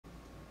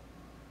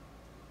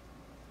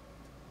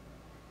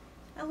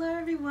Hello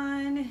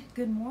everyone,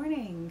 good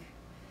morning.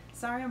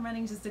 Sorry I'm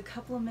running just a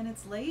couple of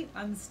minutes late.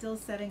 I'm still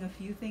setting a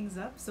few things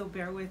up, so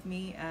bear with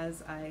me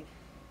as I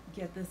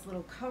get this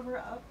little cover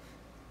up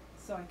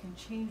so I can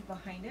change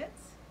behind it.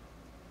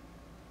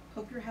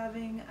 Hope you're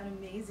having an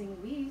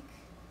amazing week.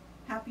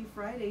 Happy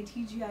Friday,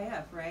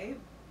 TGIF, right?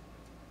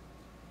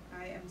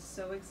 I am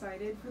so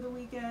excited for the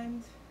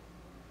weekend.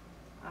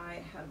 I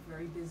had a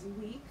very busy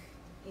week,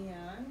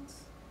 and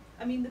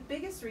the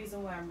biggest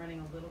reason why I'm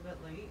running a little bit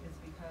late is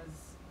because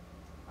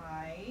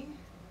I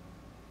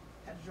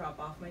had to drop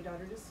off my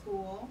daughter to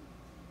school,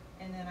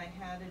 and then I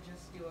had to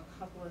just do a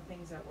couple of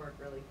things at work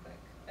really quick.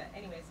 But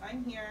anyways,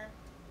 I'm here.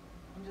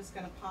 I'm just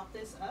gonna pop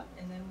this up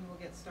and then we will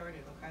get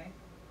started, okay?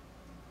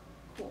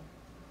 Cool.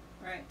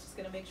 Alright, just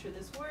gonna make sure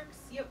this works.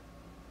 Yep,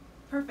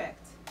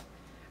 perfect.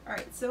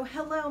 Alright, so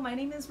hello, my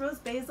name is Rose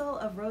Basil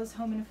of Rose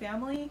Home and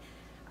Family.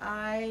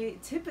 I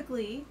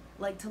typically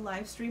like to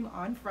live stream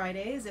on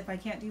Fridays. If I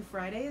can't do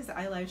Fridays,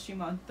 I live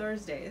stream on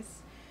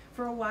Thursdays.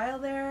 For a while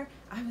there,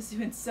 I was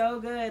doing so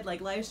good, like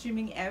live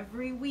streaming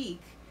every week,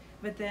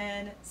 but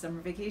then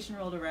summer vacation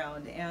rolled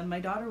around and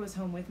my daughter was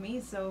home with me,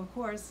 so of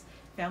course,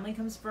 family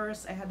comes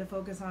first. I had to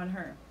focus on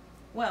her.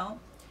 Well,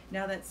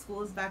 now that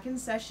school is back in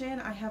session,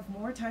 I have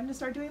more time to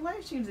start doing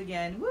live streams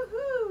again.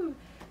 Woohoo!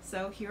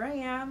 So here I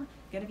am,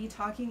 going to be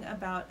talking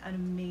about an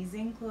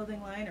amazing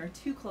clothing line, or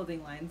two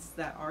clothing lines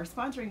that are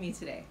sponsoring me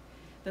today.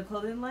 The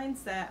clothing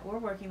lines that we're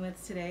working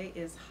with today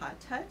is Hot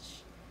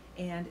Touch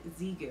and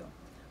Zigu.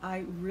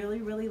 I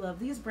really love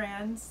these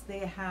brands.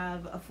 They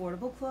have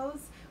affordable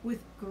clothes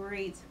with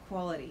great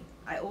quality.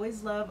 I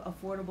always love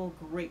affordable,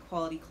 great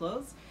quality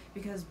clothes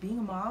because being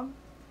a mom,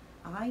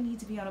 I need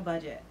to be on a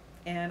budget,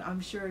 and I'm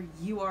sure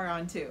you are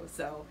on too,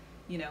 so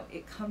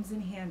it comes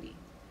in handy.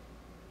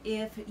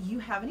 If you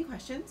have any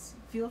questions,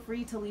 feel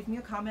free to leave me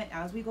a comment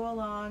as we go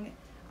along.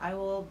 I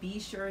will be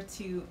sure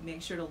to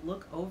make sure to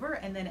look over,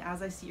 and then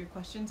as I see your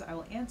questions, I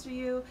will answer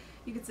you.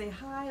 You could say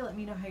hi, let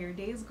me know how your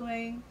day is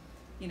going.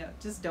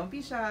 Just don't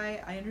be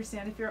shy. I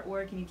understand if you're at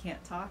work and you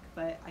can't talk,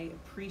 but I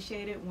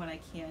appreciate it when I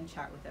can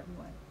chat with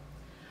everyone.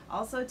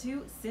 Also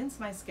too, since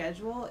my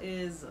schedule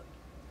is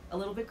a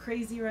little bit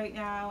crazy right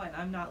now and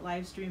I'm not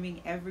live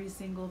streaming every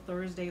single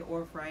Thursday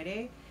or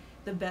Friday,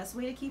 the best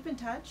way to keep in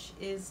touch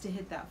is to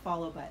hit that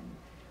follow button.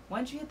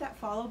 Once you hit that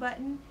follow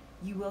button,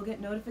 you will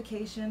get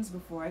notifications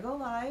before I go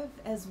live,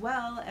 as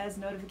well as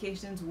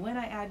notifications when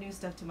I add new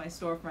stuff to my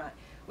storefront,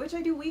 which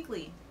I do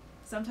weekly.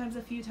 Sometimes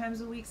a few times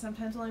a week,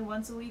 sometimes only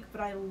once a week, but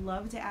I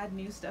love to add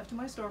new stuff to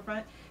my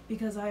storefront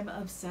because I'm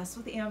obsessed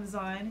with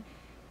Amazon.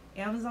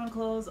 Amazon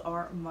clothes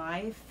are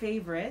my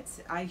favorite.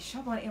 I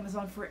shop on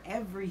Amazon for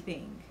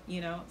everything,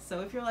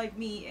 so if you're like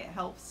me, it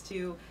helps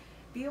to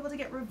be able to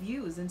get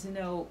reviews and to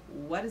know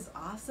what is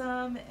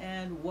awesome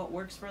and what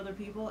works for other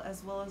people,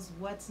 as well as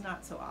what's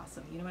not so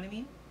awesome, you know what I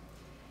mean?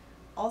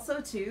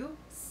 Also too,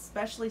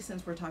 especially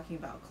since we're talking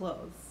about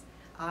clothes,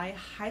 I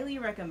highly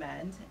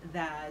recommend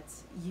that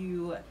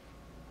you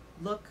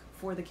look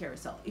for the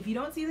carousel. If you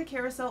don't see the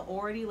carousel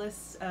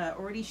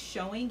already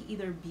showing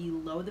either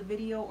below the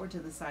video or to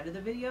the side of the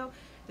video,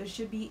 there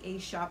should be a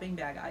shopping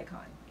bag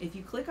icon. If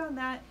you click on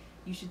that,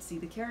 you should see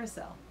the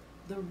carousel.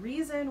 The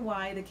reason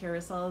why the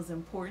carousel is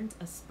important,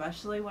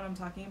 especially when I'm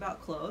talking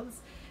about clothes,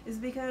 is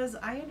because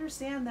I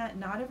understand that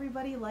not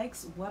everybody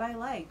likes what I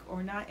like,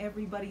 or not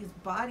everybody's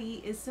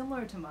body is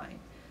similar to mine.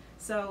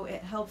 So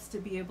it helps to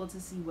be able to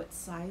see what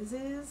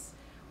sizes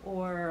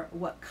or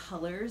what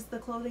colors the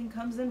clothing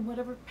comes in,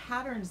 whatever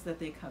patterns that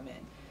they come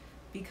in.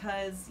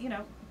 Because,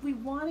 we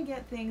want to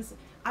get things,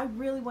 I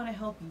really want to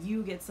help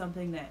you get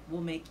something that will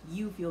make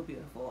you feel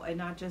beautiful and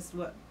not just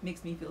what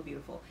makes me feel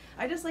beautiful.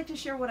 I just like to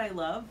share what I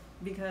love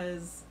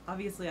because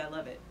obviously I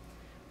love it.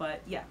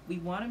 But yeah, we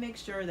want to make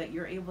sure that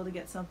you're able to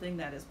get something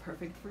that is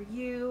perfect for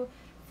you,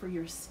 for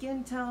your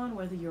skin tone,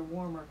 whether you're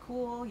warm or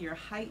cool, your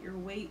height, your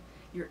weight,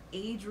 your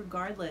age,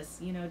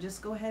 regardless.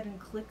 Just go ahead and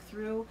click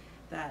through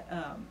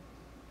that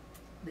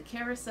the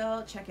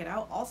carousel, check it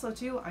out. Also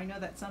too, I know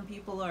that some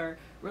people are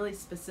really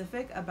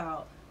specific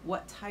about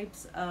what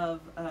types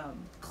of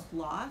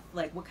cloth,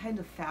 like what kind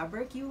of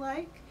fabric you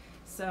like.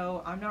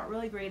 So I'm not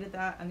really great at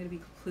that. I'm gonna be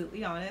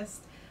completely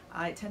honest.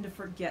 I tend to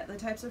forget the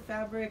types of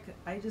fabric.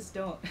 I just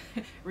don't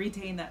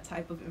retain that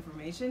type of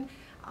information.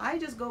 I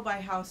just go by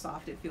how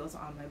soft it feels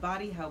on my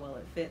body, how well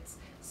it fits.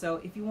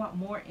 So if you want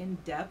more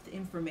in-depth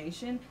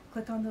information,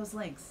 click on those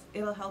links.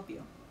 It'll help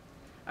you.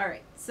 All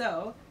right,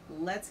 so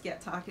let's get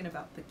talking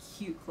about the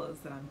cute clothes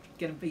that I'm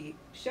gonna be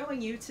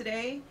showing you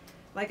today.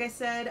 Like I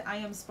said, I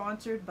am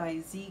sponsored by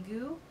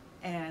Zigu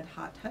and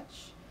Hot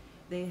Touch.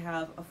 They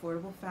have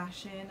affordable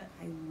fashion.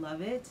 I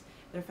love it.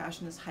 Their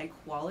fashion is high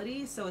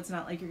quality, so it's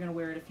not like you're gonna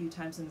wear it a few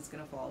times and it's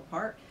gonna fall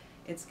apart.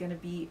 It's gonna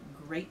be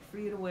great for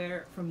you to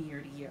wear from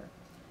year to year.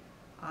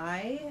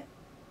 I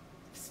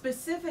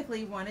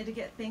specifically wanted to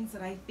get things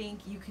that I think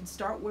you can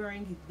start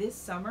wearing this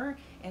summer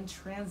and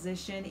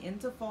transition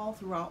into fall,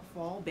 throughout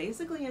fall,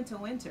 basically into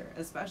winter,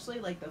 especially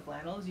like the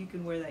flannels. You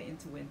can wear that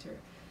into winter.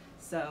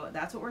 So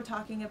that's what we're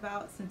talking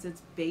about. Since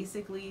it's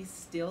basically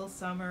still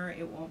summer,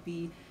 it won't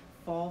be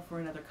fall for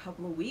another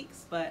couple of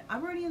weeks, but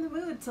I'm already in the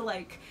mood to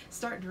like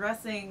start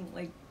dressing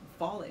like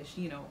fallish,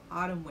 you know,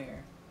 autumn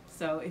wear.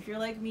 So if you're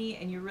like me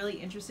and you're really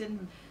interested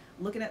in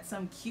looking at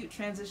some cute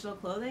transitional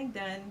clothing,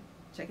 then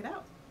check it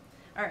out.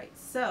 All right,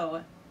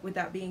 so with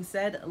that being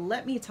said,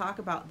 let me talk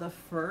about the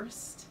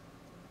first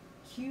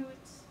cute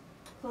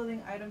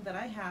clothing item that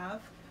I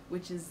have,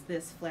 which is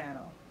this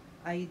flannel.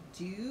 I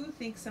do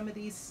think some of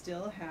these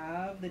still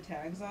have the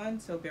tags on,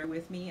 so bear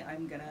with me.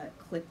 I'm gonna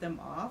clip them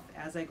off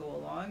as I go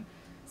along.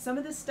 Some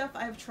of this stuff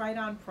I've tried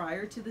on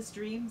prior to the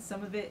stream,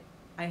 some of it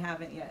I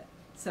haven't yet.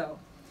 So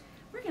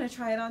we're gonna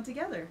try it on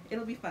together.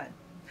 It'll be fun.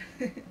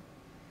 All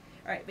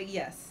right, but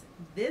yes,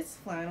 this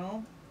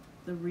flannel,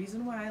 the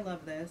reason why I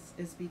love this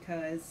is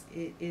because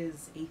it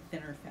is a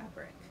thinner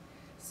fabric.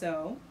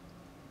 So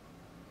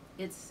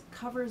it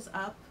covers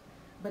up,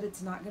 but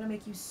it's not gonna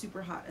make you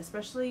super hot,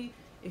 especially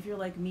if you're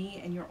like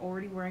me and you're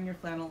already wearing your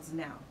flannels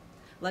now.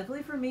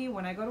 Luckily for me,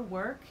 when I go to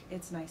work,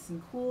 it's nice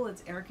and cool,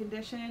 it's air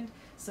conditioned,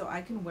 so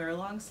I can wear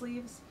long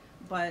sleeves,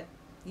 but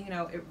you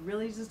know, it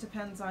really just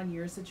depends on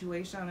your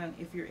situation, on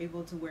if you're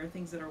able to wear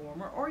things that are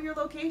warmer or your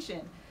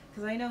location.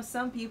 Because I know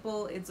some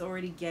people, it's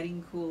already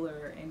getting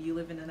cooler and you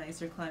live in a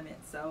nicer climate.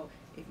 So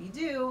if you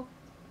do,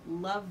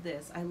 love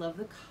this. I love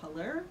the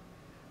color.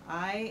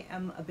 I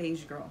am a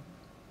beige girl.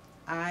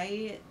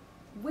 I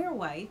wear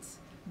white,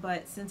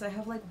 but since I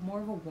have like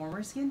more of a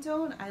warmer skin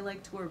tone, I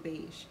like to wear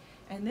beige.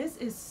 And this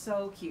is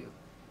so cute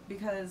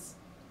because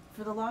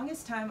for the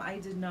longest time I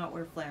did not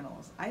wear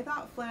flannels. I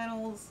thought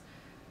flannels,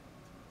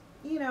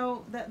 you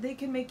know, that they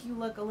can make you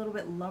look a little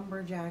bit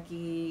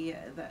lumberjacky.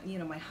 That, you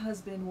know, my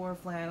husband wore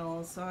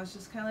flannels, so I was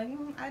just kind of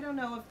like, I don't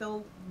know if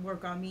they'll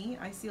work on me.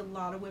 I see a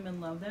lot of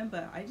women love them,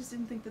 but I just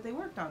didn't think that they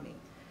worked on me.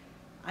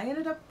 I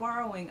ended up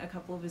borrowing a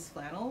couple of his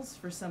flannels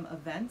for some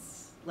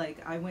events. Like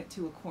I went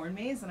to a corn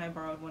maze and I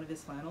borrowed one of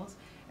his flannels,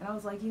 and I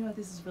was like, you know what,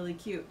 this is really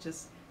cute.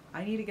 Just,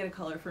 I need to get a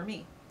color for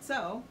me.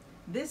 So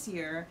this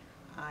year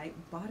I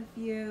bought a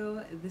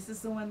few. This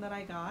is the one that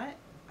I got.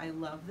 I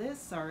love this.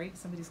 Sorry,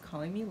 somebody's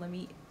calling me. Let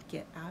me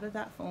get out of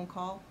that phone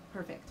call.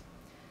 Perfect.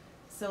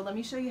 So let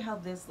me show you how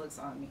this looks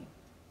on me.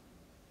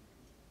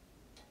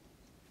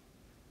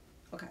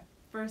 Okay,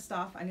 first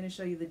off, I'm going to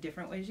show you the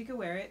different ways you can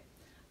wear it.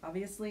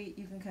 Obviously,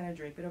 you can kind of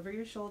drape it over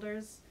your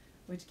shoulders,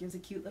 which gives a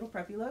cute little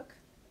preppy look,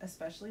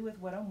 especially with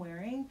what I'm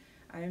wearing.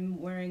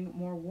 I'm wearing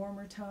more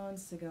warmer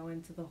tones to go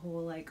into the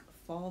whole like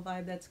fall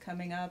vibe that's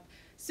coming up.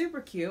 Super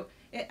cute.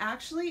 It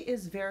actually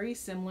is very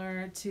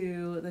similar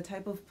to the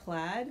type of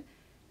plaid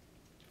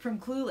from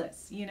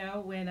Clueless, you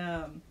know, when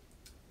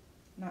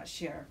not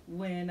Cher,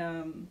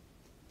 when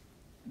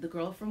the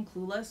girl from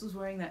Clueless was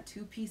wearing that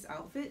two-piece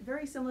outfit,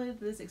 very similar to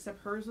this,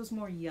 except hers was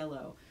more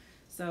yellow.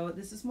 So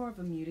this is more of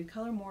a muted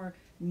color, more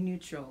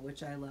neutral,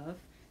 which I love.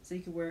 So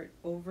you could wear it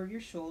over your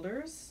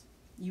shoulders.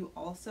 You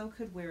also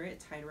could wear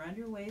it tied around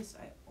your waist.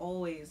 I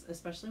always,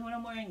 especially when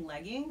I'm wearing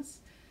leggings,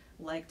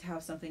 like to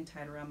have something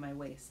tied around my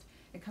waist.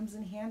 It comes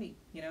in handy,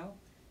 you know,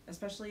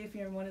 especially if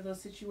you're in one of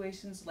those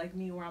situations like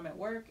me where I'm at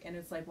work and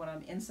it's like when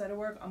I'm inside of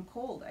work, I'm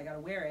cold, I gotta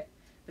wear it.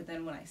 But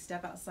then when I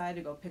step outside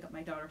to go pick up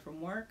my daughter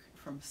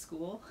from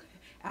school,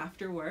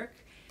 after work,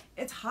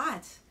 it's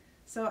hot.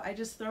 So I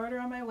just throw it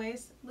around my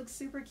waist. Looks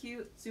super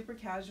cute, super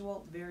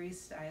casual, very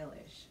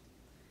stylish.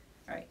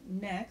 All right,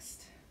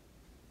 next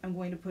I'm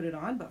going to put it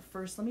on, but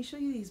first let me show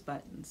you these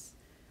buttons.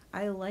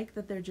 I like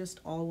that they're just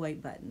all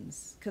white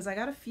buttons because I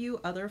got a few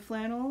other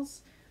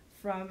flannels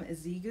from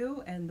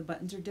Zigu and the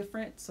buttons are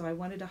different, so I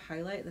wanted to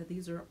highlight that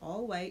these are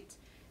all white.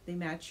 They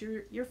match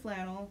your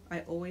flannel.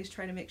 I always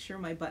try to make sure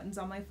my buttons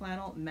on my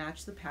flannel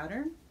match the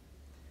pattern.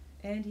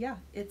 And yeah,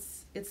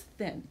 it's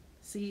thin.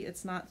 See,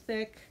 it's not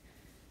thick.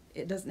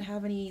 It doesn't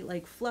have any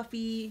like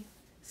fluffy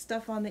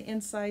stuff on the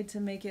inside to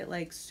make it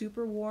like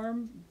super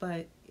warm,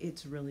 but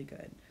it's really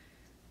good.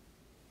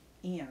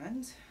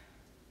 And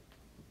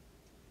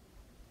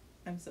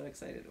I'm so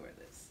excited to wear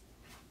this.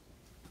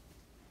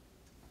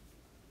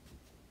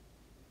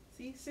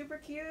 See, super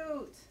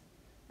cute.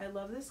 I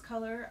love this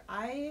color.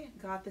 I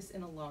got this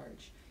in a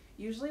large.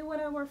 Usually when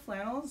I wear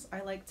flannels,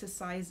 I like to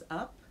size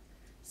up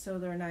so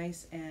they're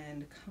nice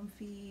and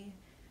comfy.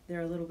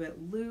 They're a little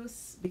bit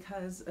loose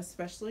because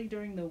especially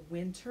during the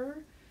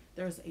winter,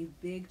 there's a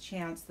big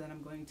chance that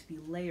I'm going to be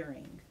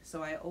layering.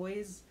 So I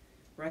always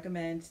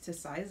recommend to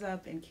size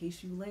up in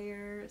case you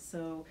layer.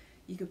 So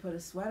you could put a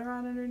sweater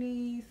on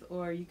underneath,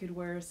 or you could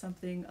wear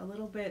something a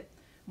little bit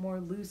more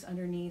loose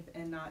underneath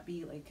and not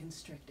be like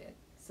constricted.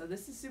 So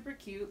this is super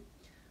cute.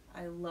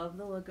 I love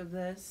the look of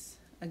this.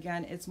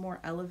 Again, it's more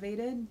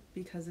elevated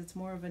because it's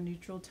more of a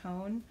neutral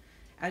tone.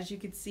 As you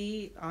can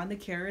see on the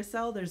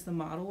carousel, there's the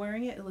model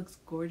wearing it. It looks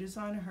gorgeous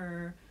on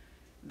her.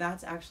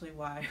 That's actually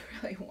why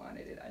I really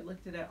wanted it. I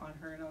looked at it on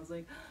her and I was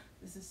like,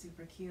 this is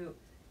super cute.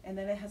 And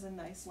then it has a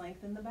nice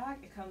length in the back.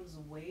 It comes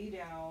way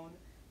down,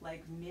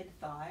 like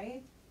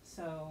mid-thigh.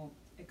 So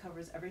it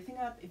covers everything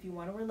up. If you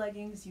want to wear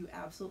leggings, you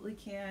absolutely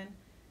can.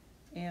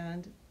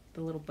 And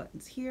the little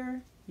buttons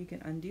here, you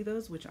can undo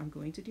those, which I'm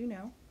going to do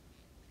now.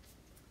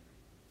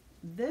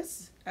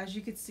 This, as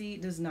you can see,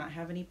 does not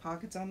have any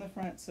pockets on the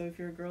front, so if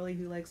you're a girly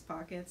who likes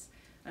pockets,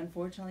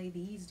 unfortunately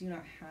these do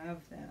not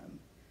have them.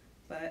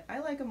 But I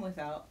like them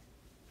without.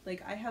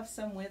 Like, I have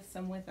some with,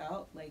 some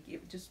without. Like,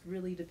 it just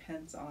really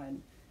depends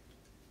on,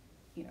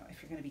 you know,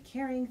 if you're going to be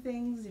carrying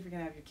things, if you're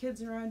going to have your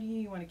kids around you,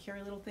 you want to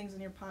carry little things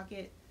in your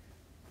pocket.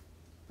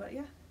 But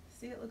yeah,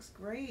 see, it looks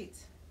great.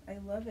 I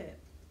love it.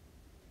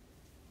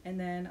 And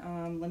then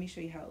let me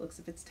show you how it looks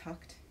if it's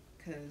tucked,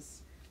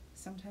 because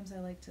sometimes I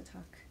like to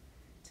tuck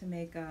to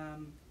make,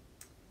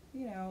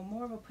 you know,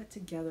 more of a put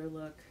together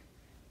look,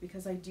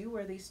 because I do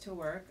wear these to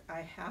work.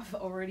 I have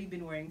already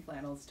been wearing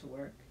flannels to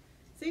work.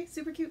 See,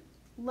 super cute.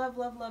 Love,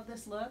 love, love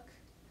this look.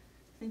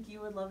 I think you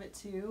would love it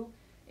too.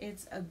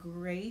 It's a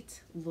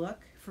great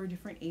look for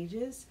different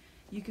ages.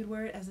 You could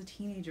wear it as a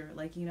teenager.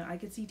 Like, you know, I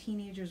could see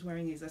teenagers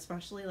wearing these,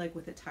 especially like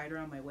with it tied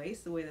around my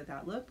waist, the way that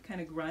that looked, kind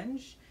of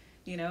grunge.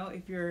 You know,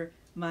 if you're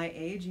my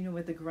age, you know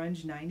what the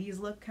grunge 90s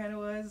look kind of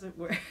was,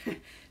 where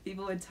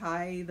people would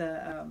tie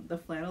the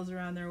flannels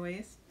around their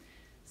waist.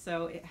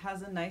 So it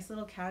has a nice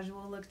little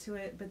casual look to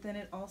it, but then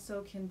it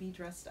also can be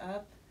dressed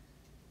up.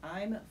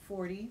 I'm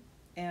 40,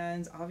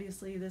 and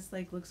obviously this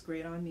like looks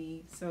great on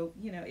me. So,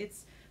 you know,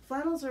 it's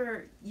flannels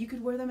are, you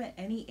could wear them at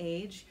any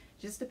age,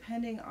 just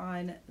depending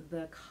on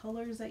the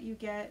colors that you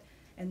get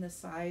and the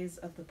size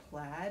of the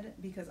plaid,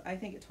 because I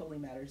think it totally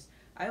matters.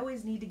 I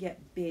always need to get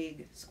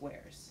big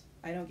squares.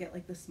 I don't get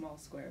like the small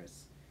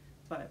squares.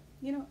 But,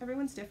 you know,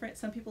 everyone's different.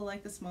 Some people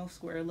like the small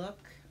square look.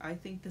 I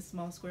think the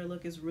small square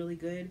look is really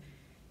good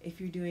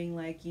if you're doing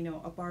like, you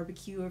know, a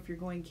barbecue or if you're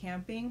going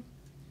camping.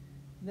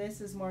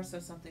 This is more so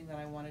something that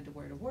I wanted to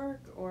wear to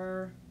work,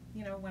 or,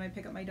 you know, when I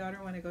pick up my daughter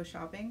when I go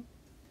shopping.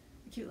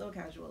 A cute little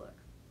casual look.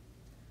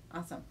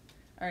 Awesome.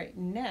 All right,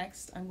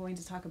 next I'm going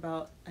to talk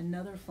about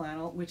another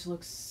flannel which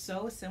looks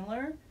so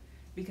similar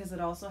because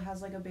it also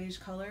has like a beige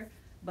color,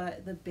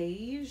 but the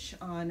beige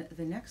on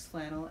the next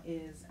flannel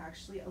is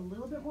actually a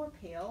little bit more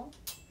pale.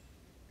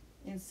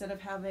 Instead of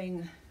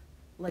having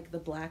like the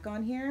black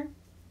on here,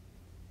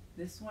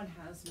 this one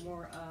has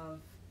more of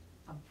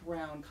a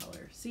brown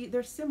color. See,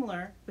 they're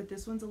similar, but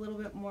this one's a little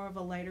bit more of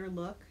a lighter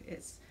look.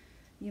 It's,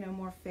 you know,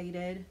 more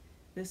faded.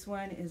 This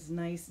one is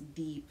nice,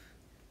 deep,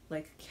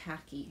 like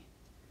khaki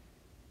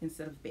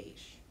instead of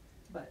beige.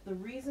 But the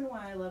reason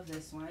why I love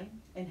this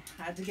one, and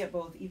had to get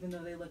both even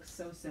though they look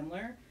so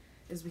similar,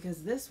 is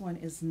because this one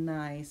is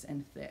nice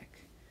and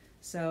thick.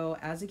 So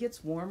as it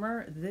gets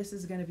warmer, this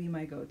is gonna be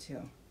my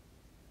go-to.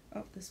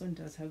 Oh, this one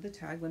does have the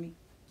tag. Let me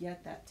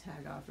get that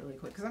tag off really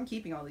quick because I'm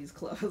keeping all these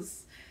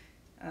clothes.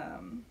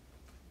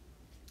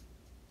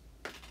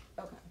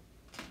 Okay.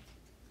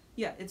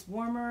 Yeah, it's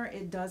warmer.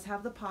 It does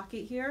have the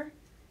pocket here.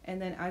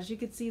 And then as you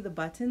can see, the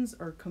buttons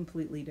are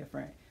completely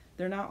different.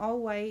 They're not all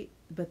white,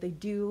 but they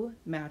do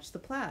match the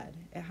plaid.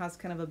 It has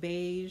kind of a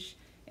beige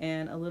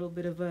and a little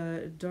bit of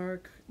a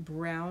dark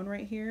brown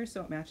right here,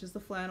 so it matches the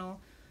flannel.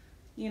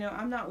 You know,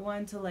 I'm not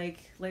one to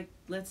like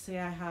let's say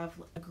I have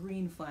a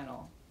green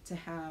flannel to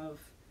have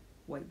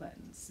white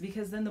buttons,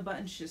 because then the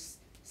buttons just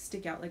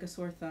stick out like a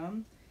sore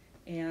thumb,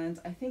 and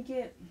I think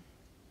it,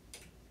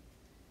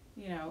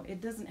 you know, it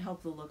doesn't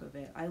help the look of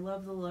it. I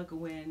love the look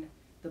when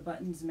the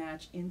buttons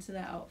match into the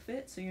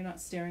outfit, so you're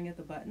not staring at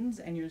the buttons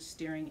and you're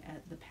staring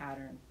at the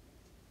pattern.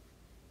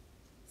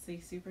 See,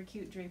 super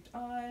cute draped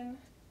on.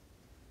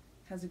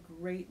 Has a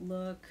great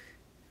look.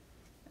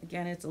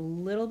 Again, it's a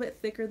little bit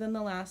thicker than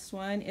the last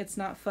one. It's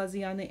not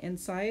fuzzy on the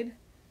inside,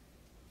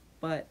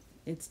 but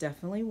it's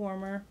definitely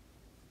warmer.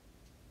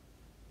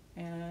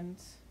 And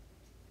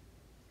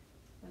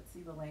let's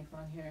see the length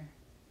on here.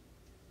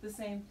 The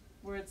same,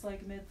 where it's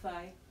like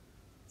mid-thigh.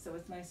 So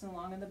it's nice and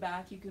long in the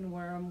back. You can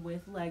wear them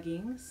with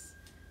leggings.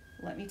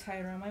 Let me tie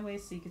it around my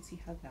waist so you can see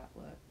how that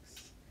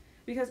looks.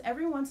 Because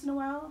every once in a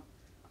while,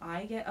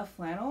 I get a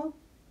flannel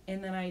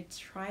and then I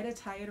try to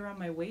tie it around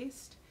my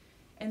waist,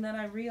 and then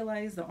I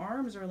realize the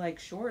arms are like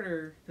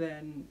shorter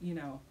than, you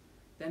know,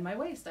 than my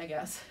waist, I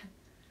guess.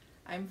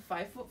 I'm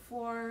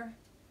 5'4".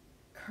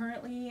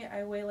 Currently,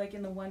 I weigh like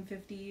in the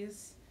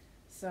 150s,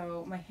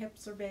 so my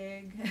hips are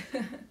big.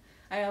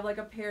 I have like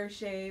a pear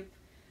shape,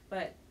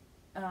 but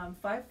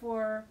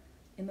 5'4"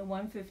 in the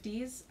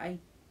 150s. I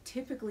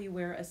typically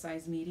wear a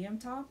size medium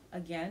top.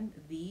 Again,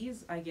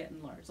 these I get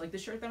in large. Like the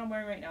shirt that I'm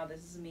wearing right now,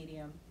 this is a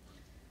medium.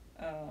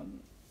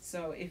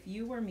 So if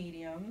you wear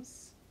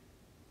mediums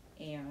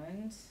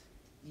and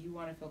you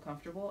want to feel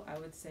comfortable, I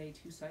would say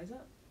 2 size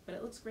up. But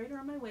it looks great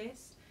around my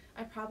waist.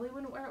 I probably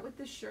wouldn't wear it with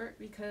this shirt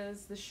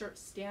because the shirt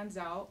stands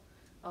out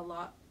a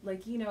lot.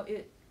 Like, you know,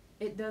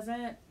 it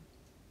doesn't,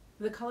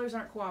 the colors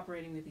aren't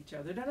cooperating with each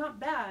other. They're not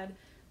bad,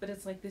 but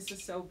it's like, this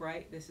is so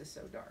bright, this is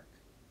so dark.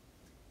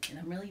 And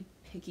I'm really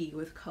picky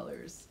with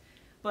colors.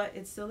 But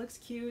it still looks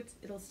cute.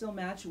 It'll still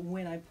match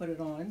when I put it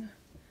on.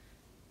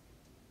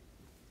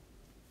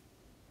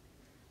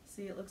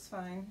 See, it looks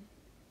fine.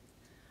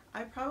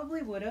 I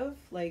probably would have,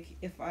 like,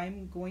 if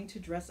I'm going to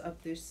dress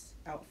up this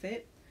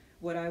outfit,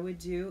 what I would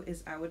do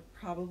is I would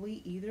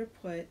probably either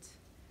put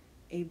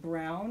a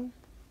brown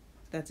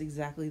that's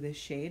exactly this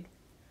shade,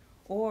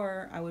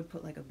 Or I would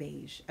put like a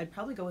beige. I'd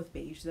probably go with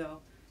beige though,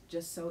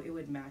 just so it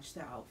would match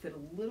the outfit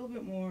a little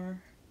bit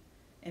more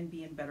and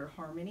be in better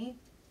harmony.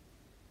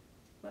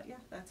 But yeah,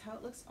 that's how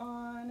it looks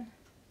on.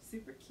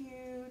 Super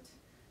cute.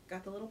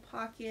 Got the little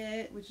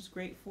pocket, which is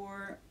great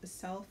for a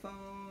cell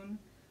phone.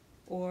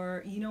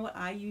 Or, you know what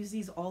I use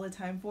these all the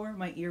time for?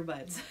 My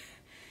earbuds.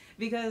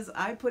 Because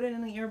I put it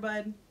in the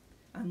earbud,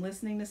 I'm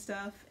listening to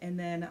stuff, and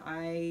then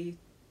I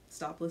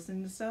stop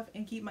listening to stuff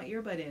and keep my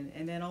earbud in.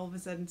 And then all of a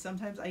sudden,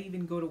 sometimes I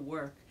even go to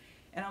work.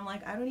 And I'm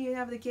like, I don't even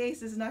have the case.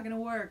 This is not going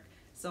to work.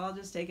 So I'll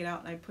just take it out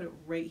and I put it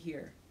right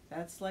here.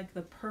 That's like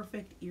the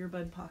perfect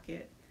earbud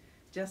pocket.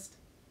 Just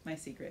my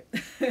secret.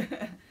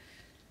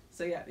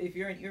 So yeah, if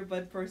you're an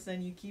earbud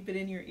person, you keep it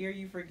in your ear,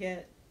 you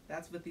forget.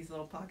 That's what these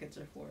little pockets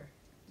are for.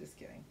 Just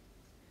kidding.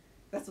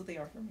 That's what they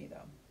are for me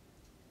though.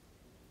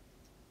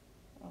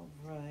 All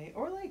right.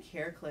 Or like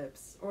hair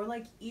clips or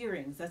like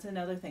earrings. That's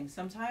another thing.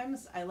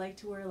 Sometimes I like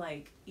to wear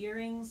like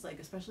earrings, like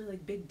especially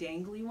like big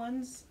dangly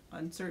ones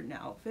on certain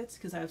outfits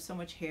because I have so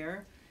much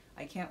hair.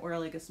 I can't wear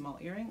like a small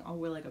earring. I'll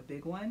wear like a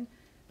big one.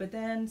 But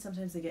then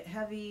sometimes they get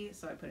heavy,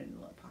 so I put it in a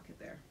little pocket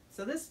there.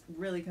 So this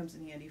really comes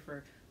in handy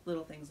for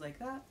little things like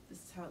that. This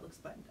is how it looks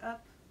buttoned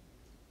up.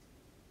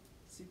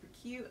 Super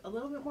cute. A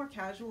little bit more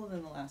casual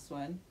than the last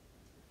one,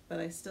 but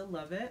I still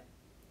love it.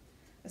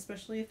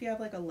 Especially if you have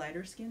like a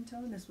lighter skin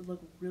tone, this would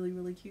look really,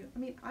 really cute. I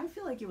mean, I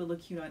feel like it would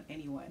look cute on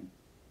anyone,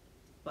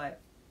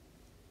 but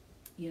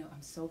you know,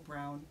 I'm so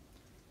brown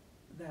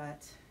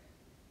that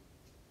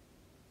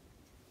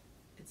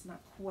it's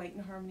not quite in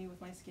harmony with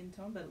my skin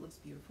tone, but it looks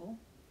beautiful.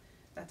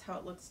 That's how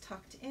it looks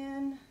tucked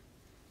in.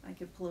 I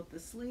could pull up the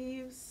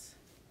sleeves.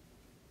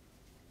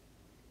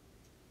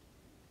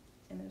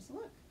 And there's the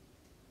look.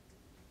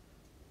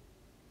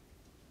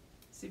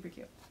 Super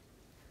cute.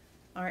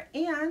 All right,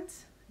 and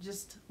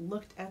just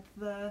looked at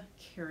the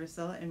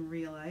carousel and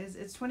realized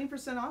it's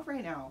 20% off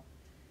right now.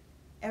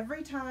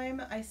 Every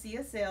time I see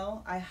a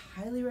sale, I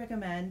highly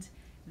recommend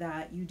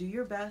that you do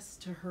your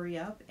best to hurry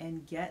up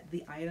and get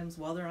the items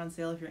while they're on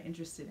sale if you're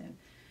interested in.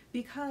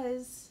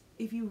 Because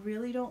if you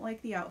really don't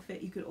like the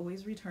outfit, you could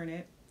always return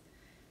it.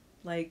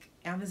 Like,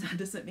 Amazon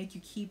doesn't make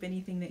you keep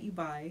anything that you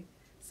buy.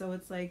 So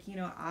it's like, you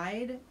know,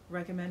 I'd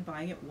recommend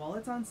buying it while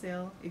it's on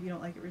sale. If you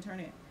don't like it, return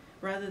it.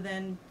 Rather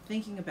than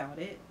thinking about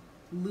it,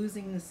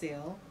 losing the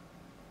sale,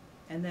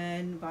 and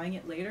then buying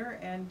it later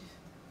and,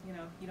 you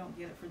know, you don't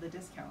get it for the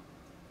discount.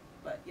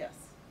 But yes,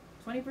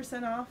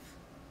 20% off,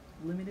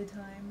 limited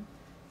time,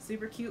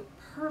 super cute,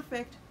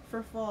 perfect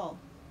for fall.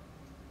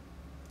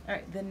 All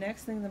right, the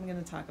next thing that I'm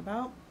going to talk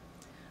about,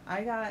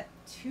 I got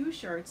two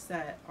shirts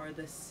that are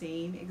the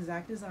same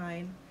exact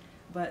design,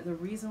 but the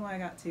reason why I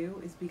got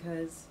two is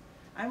because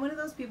I'm one of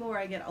those people where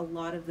I get a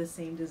lot of the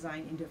same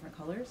design in different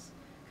colors,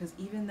 because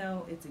even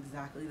though it's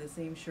exactly the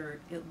same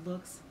shirt, it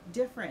looks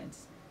different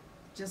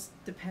just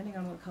depending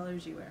on what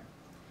colors you wear.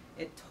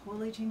 It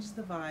totally changes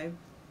the vibe,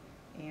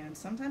 and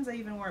sometimes I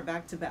even wear it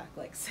back to back,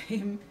 like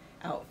same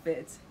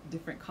outfit,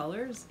 different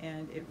colors,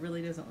 and it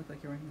really doesn't look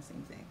like you're wearing the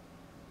same thing.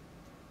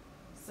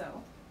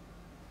 So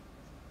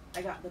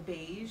I got the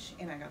beige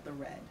and I got the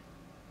red.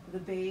 The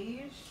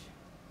beige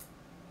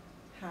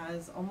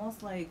has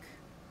almost like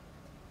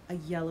a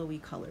yellowy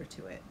color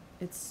to it.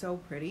 It's so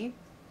pretty.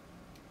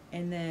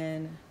 And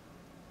then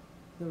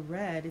the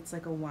red, it's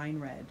like a wine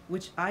red,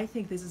 which I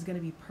think this is going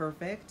to be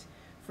perfect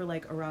for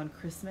like around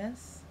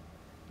Christmas.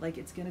 Like,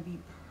 it's going to be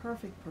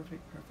perfect,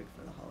 perfect, perfect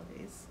for the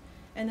holidays.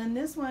 And then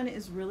this one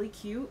is really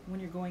cute when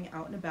you're going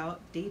out and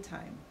about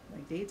daytime,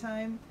 like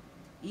daytime,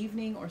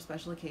 evening, or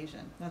special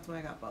occasion. That's why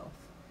I got both.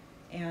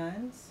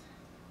 And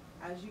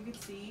as you can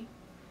see,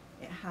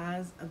 it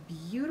has a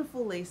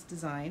beautiful lace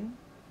design.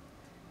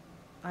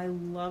 I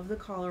love the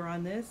collar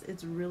on this.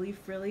 It's really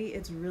frilly.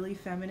 It's really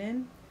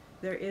feminine.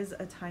 There is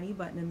a tiny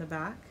button in the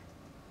back,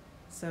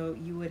 so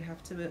you would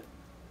have to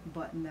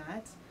button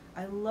that.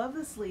 I love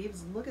the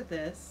sleeves. Look at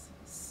this.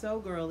 So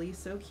girly,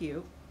 so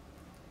cute.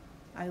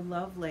 I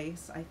love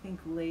lace. I think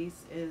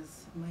lace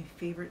is my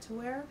favorite to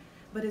wear,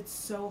 but it's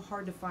so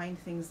hard to find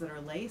things that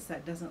are lace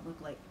that doesn't look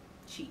like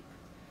cheap.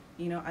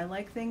 You know, I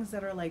like things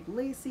that are like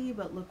lacy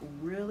but look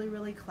really,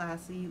 really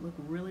classy, look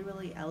really,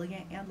 really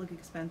elegant, and look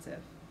expensive.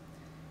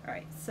 All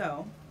right,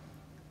 so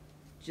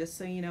just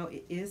so you know,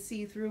 it is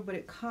see-through, but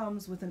it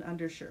comes with an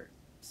undershirt.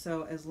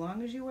 So as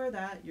long as you wear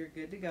that, you're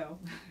good to go.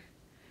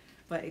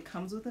 But it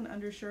comes with an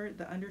undershirt.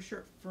 The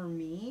undershirt for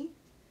me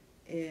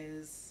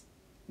is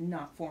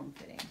not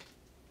form-fitting.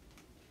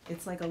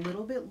 It's like a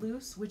little bit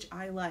loose, which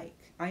I like.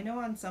 I know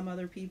on some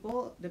other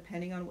people,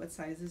 depending on what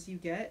sizes you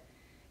get,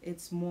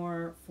 it's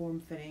more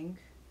form-fitting,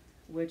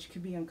 which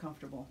could be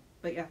uncomfortable.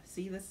 But yeah,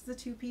 see, this is a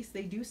two-piece.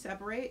 They do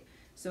separate,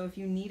 so if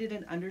you needed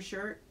an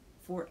undershirt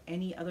for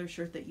any other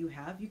shirt that you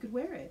have, you could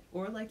wear it.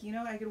 Or like, you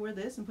know, I could wear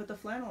this and put the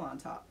flannel on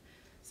top.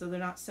 So they're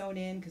not sewn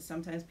in, because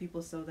sometimes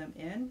people sew them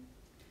in.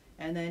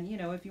 And then, you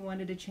know, if you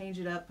wanted to change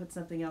it up, put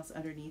something else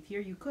underneath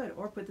here, you could.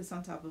 Or put this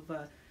on top of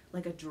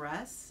like a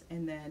dress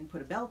and then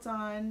put a belt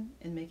on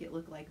and make it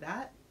look like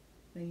that.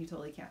 Then you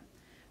totally can.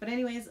 But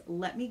anyways,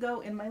 let me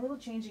go in my little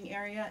changing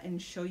area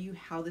and show you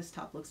how this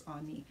top looks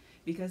on me,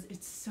 because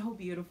it's so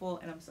beautiful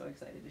and I'm so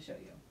excited to show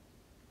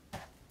you.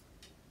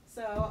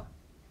 So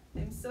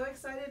I'm so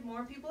excited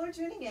more people are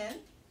tuning in.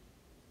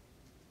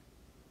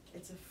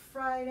 It's a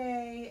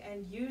Friday,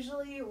 and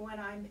usually when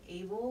I'm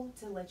able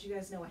to let you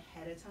guys know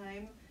ahead of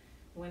time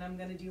when I'm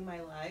gonna do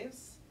my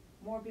lives,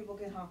 more people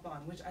can hop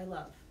on, which I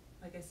love.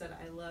 Like I said,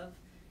 I love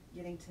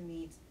getting to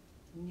meet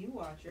new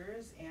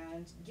watchers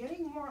and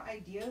getting more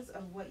ideas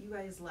of what you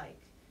guys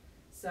like.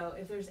 So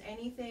if there's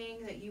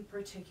anything that you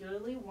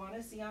particularly want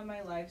to see on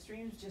my live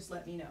streams, just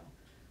let me know.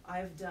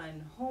 I've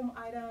done home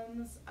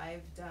items,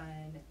 I've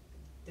done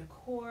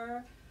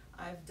decor,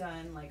 I've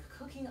done like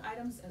cooking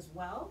items as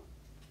well.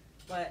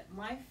 But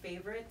my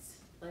favorites,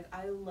 like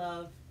I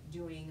love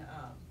doing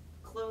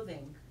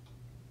clothing.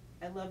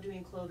 I love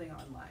doing clothing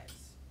on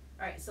lives.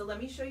 All right, so let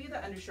me show you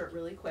the undershirt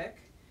really quick.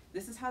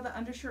 This is how the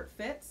undershirt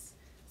fits.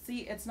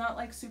 See, it's not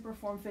like super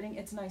form-fitting,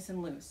 it's nice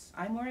and loose.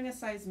 I'm wearing a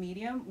size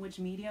medium, which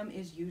medium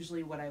is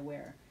usually what I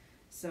wear.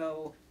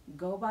 So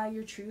go by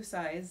your true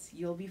size,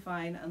 you'll be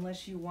fine,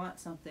 unless you want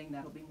something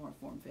that'll be more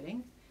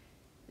form-fitting.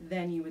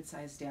 Then you would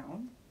size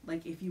down.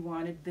 Like if you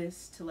wanted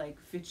this to like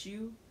fit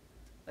you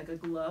like a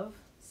glove,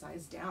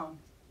 size down.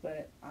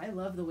 But I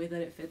love the way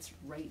that it fits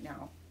right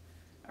now.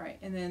 All right,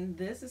 and then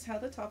this is how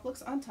the top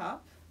looks on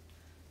top.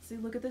 See,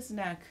 look at this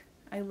neck.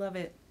 I love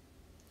it.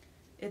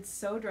 It's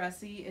so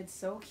dressy, it's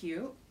so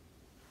cute.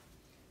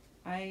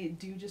 I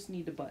do just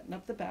need to button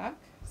up the back,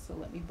 so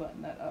let me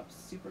button that up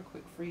super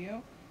quick for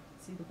you.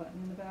 See the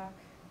button in the back?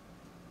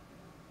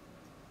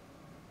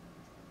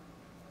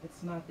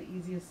 It's not the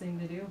easiest thing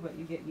to do, but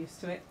you get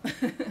used to it.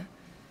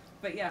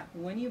 But yeah,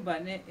 when you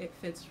button it, it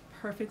fits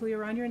perfectly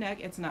around your neck.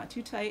 It's not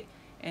too tight,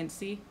 and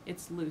see,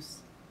 it's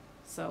loose.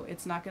 So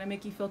it's not gonna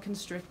make you feel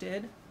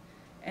constricted,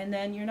 and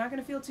then you're not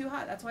gonna feel too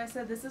hot. That's why I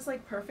said this is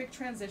like perfect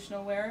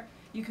transitional wear.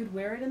 You could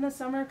wear it in the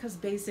summer because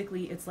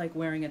basically it's like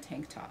wearing a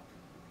tank top.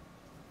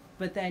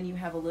 But then you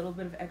have a little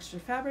bit of extra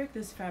fabric.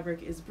 This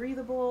fabric is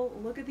breathable.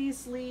 Look at these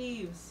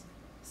sleeves.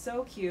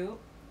 So cute.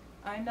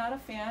 I'm not a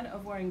fan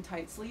of wearing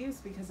tight sleeves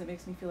because it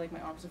makes me feel like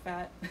my arms are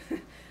fat.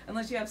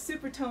 Unless you have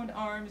super toned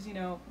arms, you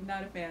know,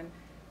 not a fan.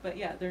 But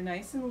yeah, they're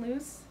nice and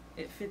loose.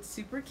 It fits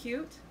super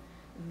cute.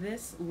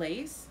 This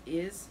lace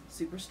is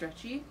super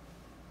stretchy.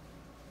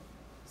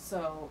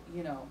 So,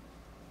 you know,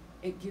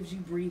 it gives you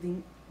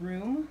breathing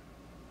room.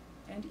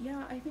 And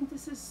yeah, I think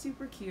this is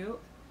super cute.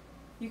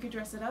 You could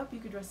dress it up, you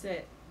could dress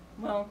it,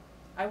 well,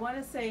 I want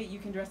to say you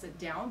can dress it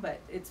down, but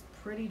it's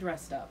pretty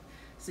dressed up.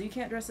 So you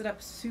can't dress it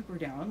up super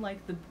down.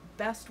 Like the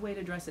best way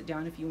to dress it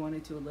down if you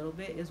wanted to a little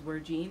bit is wear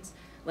jeans,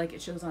 like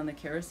it shows on the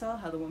carousel,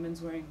 how the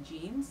woman's wearing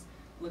jeans.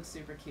 Looks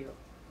super cute.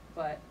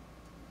 But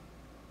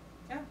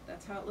yeah,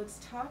 that's how it looks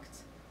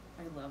tucked.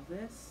 I love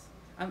this.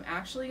 I'm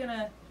actually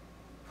gonna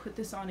put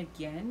this on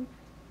again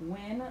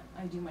when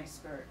I do my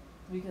skirt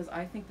because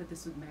I think that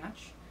this would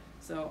match.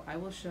 So I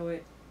will show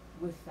it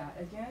with that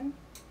again,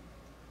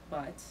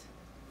 but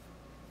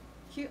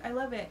cute, I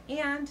love it.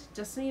 And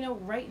just so you know,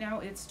 right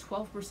now it's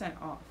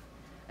 12% off.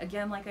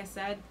 Again, like I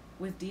said,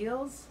 with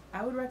deals,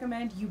 I would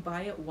recommend you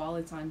buy it while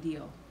it's on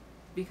deal,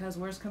 because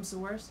worst comes to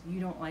worst,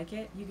 you don't like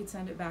it, you could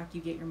send it back,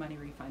 you get your money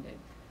refunded.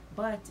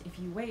 But if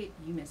you wait,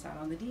 you miss out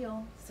on the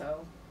deal.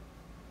 So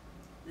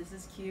this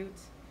is cute.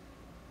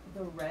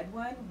 The red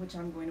one, which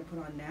I'm going to put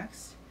on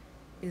next,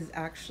 is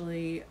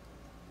actually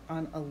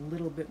on a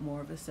little bit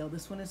more of a sale.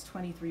 This one is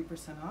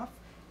 23% off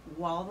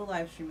while the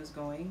live stream is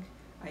going.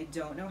 I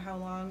don't know how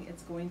long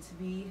it's going to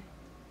be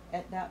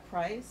at that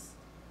price,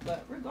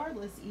 but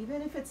regardless,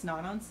 even if it's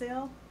not on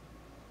sale,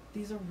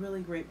 these are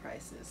really great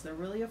prices. They're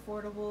really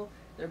affordable,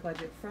 they're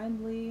budget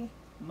friendly,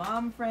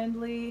 mom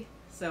friendly,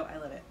 so I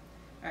love it.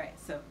 All right,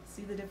 so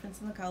see the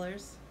difference in the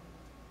colors?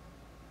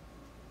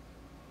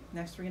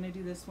 Next we're gonna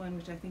do this one,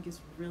 which I think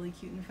is really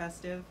cute and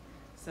festive.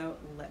 So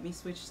let me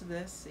switch to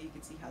this so you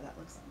can see how that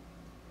looks on.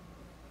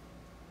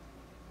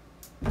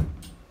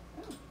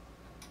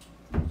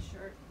 Oh,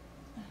 shirt.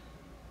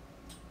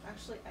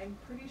 Actually, I'm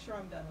pretty sure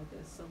I'm done with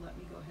this, so let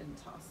me go ahead and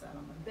toss that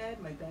on my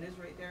bed. My bed is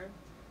right there.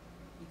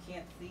 You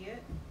can't see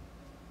it,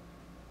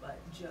 but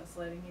just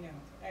letting you know.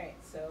 All right,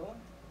 so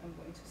I'm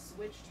going to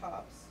switch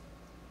tops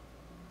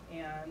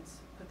and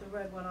put the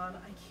red one on.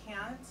 I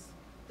can't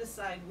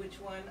decide which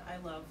one I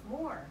love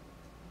more.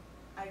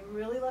 I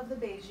really love the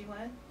beigey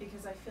one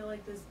because I feel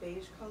like this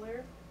beige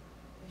color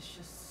is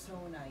just so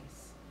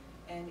nice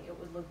and it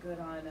would look good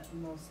on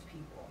most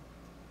people.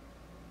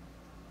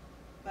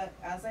 But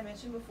as I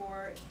mentioned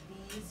before,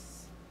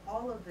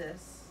 all of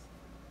this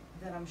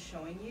that I'm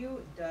showing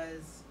you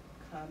does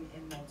come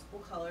in multiple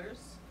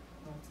colors,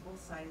 multiple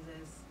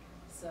sizes.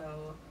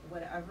 So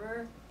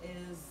whatever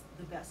is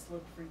the best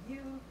look for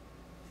you,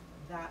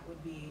 that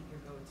would be your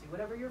go-to.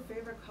 Whatever your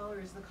favorite color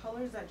is, the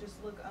colors that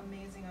just look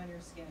amazing on your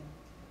skin,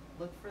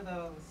 look for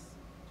those.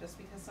 Just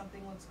because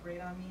something looks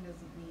great on me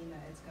doesn't mean that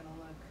it's gonna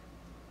look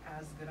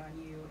as good on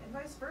you, and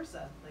vice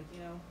versa. Like, you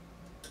know,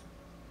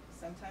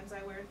 sometimes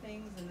I wear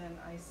things and then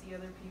I see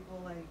other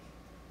people like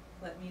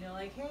let me know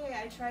like, hey,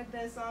 I tried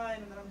this on,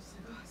 and then I'm just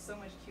like, oh, it's so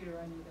much cuter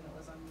on you than it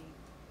was on me.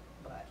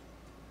 But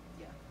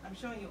yeah, I'm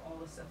showing you all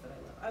the stuff that I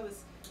love. I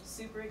was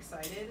super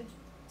excited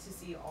to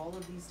see all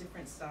of these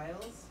different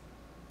styles,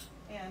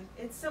 and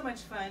it's so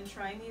much fun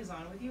trying these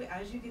on with you.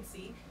 As you can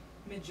see,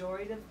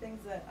 majority of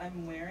things that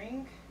I'm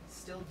wearing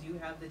still do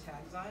have the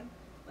tags on.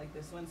 Like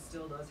this one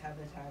still does have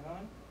the tag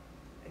on.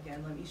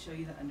 Again, let me show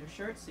you the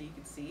undershirt so you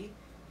can see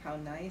how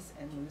nice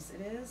and loose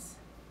it is.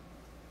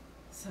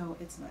 So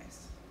it's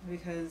nice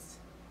because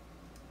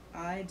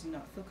I do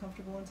not feel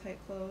comfortable in tight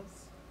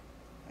clothes.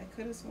 I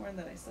could have sworn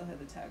that I still had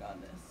the tag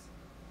on this.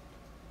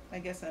 I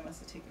guess I must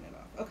have taken it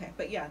off. Okay,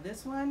 but yeah,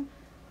 this one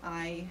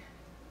I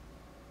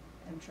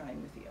am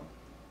trying with you.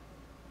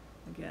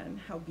 Again,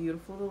 how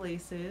beautiful the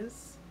lace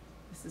is.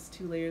 This is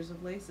 2 layers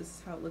of lace. This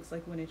is how it looks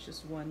like when it's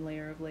just 1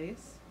 layer of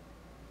lace.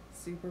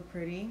 Super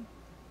pretty.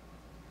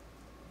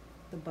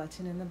 The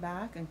button in the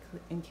back,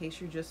 in case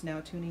you're just now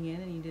tuning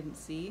in and you didn't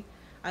see.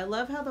 I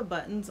love how the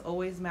buttons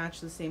always match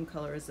the same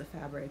color as the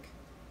fabric.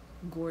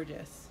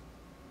 Gorgeous.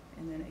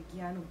 And then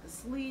again with the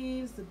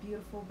sleeves, the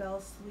beautiful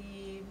bell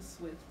sleeves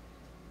with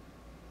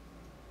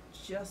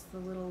just the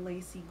little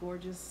lacy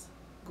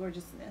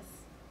gorgeousness.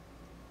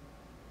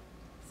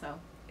 So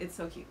it's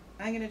so cute.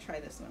 I'm gonna try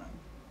this one on.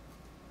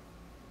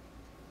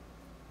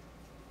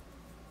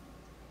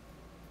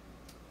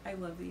 I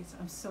love these.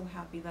 I'm so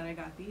happy that I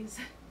got these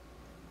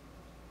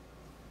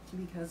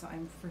because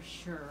I'm for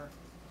sure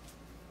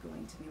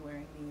going to be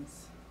wearing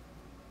these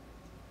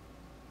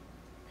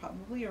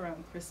probably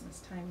around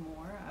Christmas time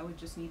more. I would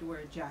just need to wear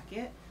a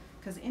jacket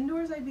because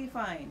indoors I'd be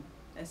fine.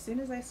 As soon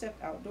as I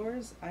stepped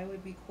outdoors, I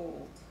would be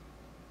cold.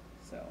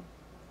 So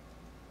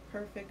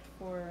perfect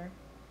for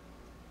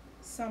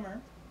summer.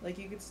 Like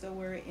you could still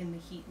wear it in the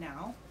heat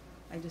now.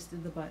 I just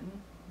did the button,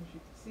 as you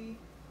can see.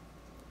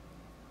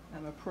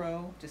 I'm a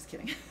pro, just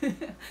kidding.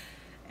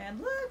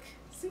 And look,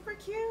 super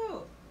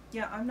cute.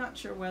 Yeah, I'm not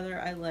sure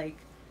whether I like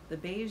the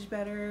beige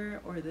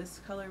better or this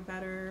color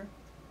better.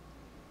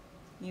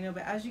 You know,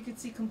 but as you can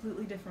see,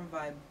 completely different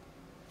vibe.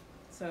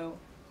 So,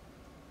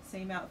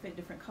 same outfit,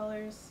 different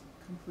colors,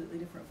 completely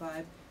different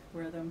vibe.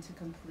 Wear them to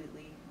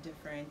completely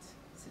different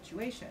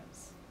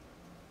situations.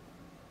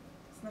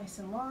 It's nice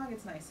and long,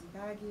 it's nice and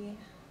baggy.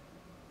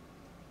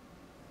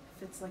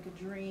 Fits like a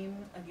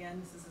dream.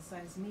 Again, this is a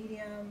size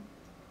medium.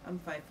 I'm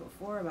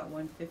 5'4", about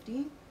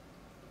 150.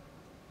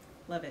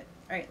 Love it.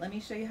 All right, let me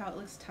show you how it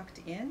looks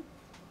tucked in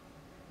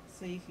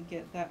so you can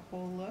get that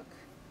whole look.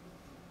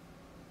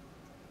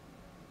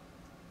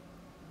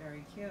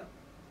 Very cute.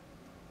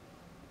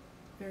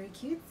 Very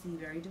cutesy,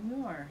 very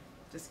demure.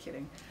 Just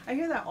kidding. I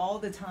hear that all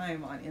the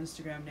time on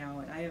Instagram now,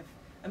 and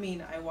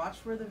I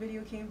watched where the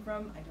video came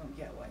from. I don't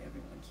get why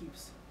everyone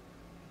keeps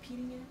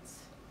repeating it.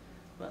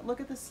 But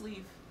look at the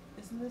sleeve.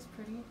 Isn't this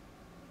pretty?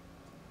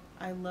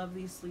 I love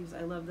these sleeves.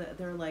 I love that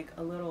they're like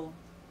a little,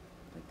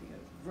 like they go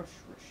rush.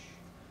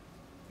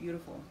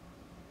 Beautiful.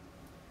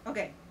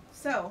 Okay,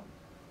 so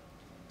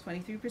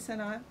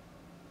 23% off.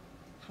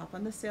 Hop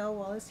on the sale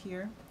while it's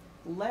here.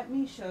 Let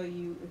me show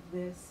you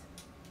this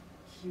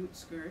cute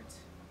skirt.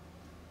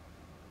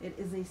 It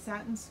is a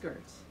satin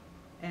skirt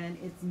and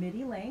it's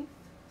midi length,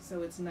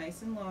 so it's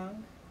nice and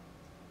long,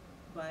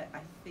 but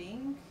I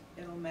think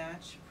it'll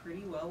match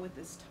pretty well with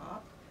this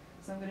top.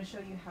 So I'm going to show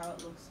you how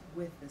it looks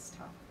with this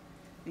top,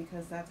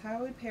 because that's how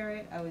I would pair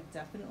it. I would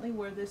definitely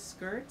wear this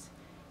skirt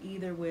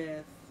either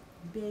with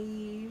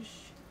beige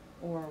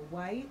or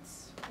white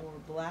or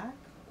black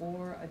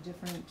or a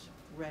different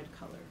red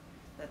color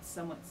that's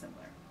somewhat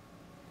similar.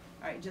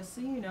 Alright, just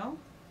so you know,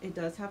 it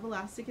does have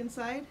elastic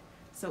inside,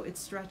 so it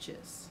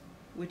stretches,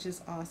 which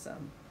is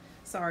awesome.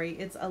 Sorry,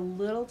 it's a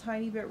little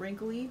tiny bit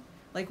wrinkly.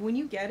 Like when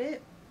you get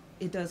it,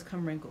 it does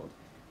come wrinkled.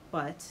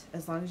 But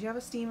as long as you have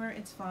a steamer,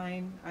 it's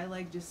fine. I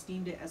like just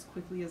steamed it as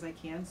quickly as I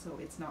can, so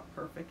it's not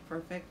perfect.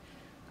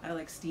 I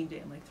like steamed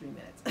it in like 3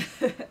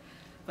 minutes.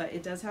 But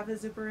it does have a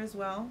zipper as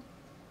well,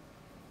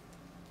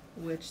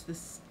 which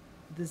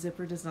the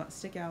zipper does not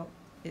stick out.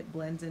 It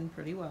blends in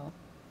pretty well.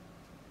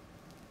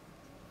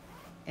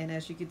 And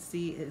as you can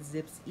see, it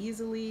zips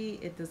easily.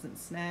 It doesn't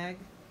snag,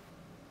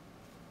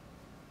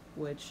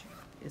 which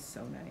is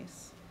so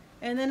nice.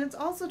 And then it's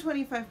also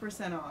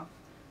 25% off.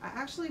 I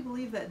actually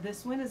believe that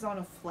this one is on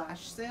a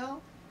flash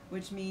sale,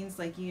 which means,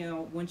 like, you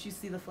know, once you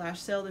see the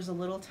flash sale, there's a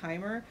little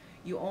timer.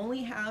 You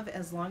only have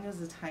as long as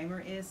the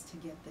timer is to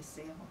get the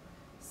sale.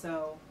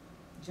 So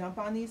jump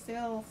on these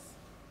sales.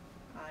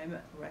 I'm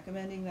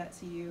recommending that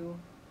to you.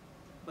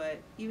 But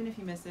even if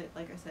you miss it,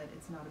 like I said,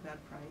 it's not a bad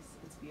price.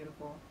 It's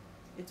beautiful.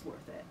 It's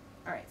worth it.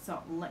 All right,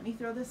 so let me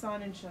throw this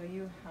on and show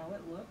you how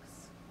it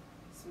looks.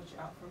 Switch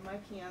out from my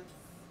pants.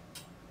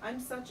 I'm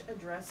such a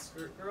dress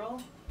skirt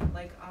girl.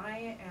 Like,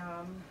 I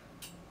am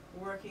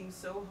working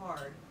so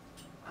hard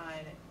on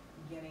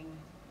getting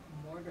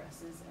more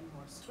dresses and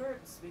more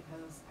skirts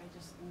because I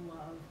just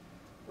love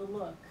the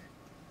look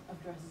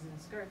of dresses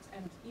and skirts.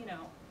 And, you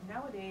know,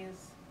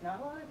 nowadays, not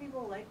a lot of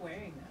people like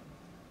wearing them.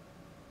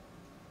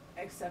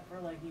 Except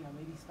for, like, you know,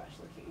 maybe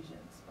special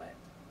occasions. But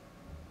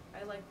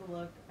I like the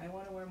look. I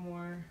want to wear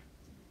more.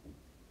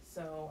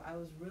 So So I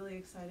was really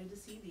excited to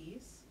see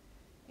these.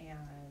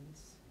 And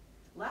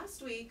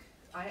last week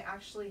I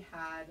actually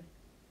had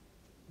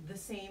the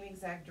same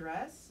exact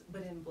dress,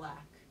 but in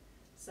black.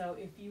 So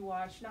if you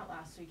watch, not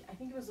last week, I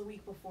think it was the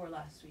week before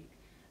last week,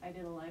 I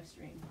did a live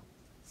stream.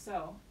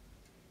 So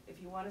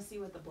if you want to see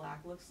what the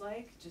black looks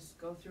like, just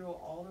go through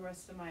all the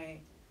rest of my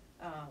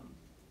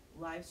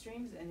live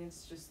streams, and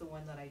it's just the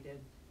one that I did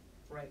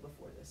right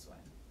before this one.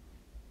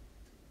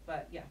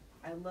 But yeah,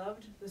 I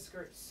loved the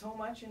skirt so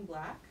much in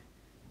black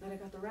that I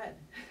got the red.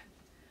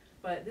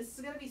 But this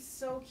is going to be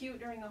so cute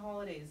during the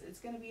holidays. It's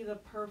going to be the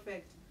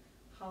perfect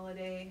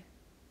holiday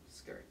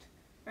skirt.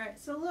 All right,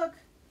 so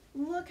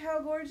look how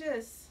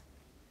gorgeous.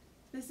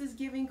 This is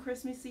giving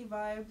Christmassy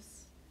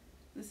vibes.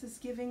 This is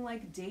giving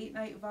like date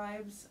night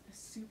vibes.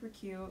 Super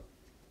cute.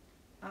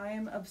 I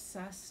am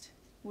obsessed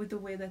with the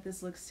way that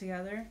this looks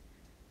together.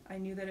 I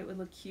knew that it would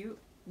look cute.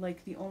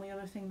 Like the only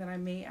other thing that I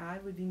may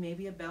add would be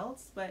maybe a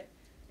belt, but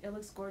it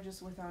looks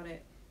gorgeous without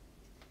it.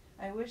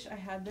 I wish I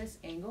had this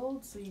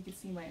angled so you could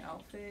see my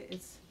outfit.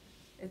 It's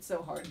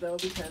so hard though,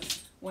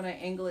 because when I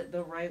angle it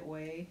the right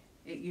way,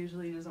 it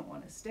usually doesn't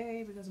want to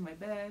stay because of my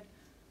bed.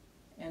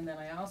 And then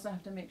I also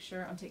have to make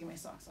sure, I'm taking my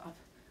socks off.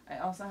 I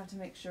also have to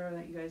make sure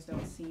that you guys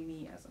don't see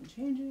me as I'm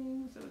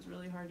changing, so it's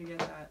really hard to get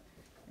that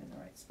in the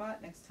right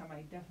spot. Next time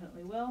I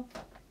definitely will.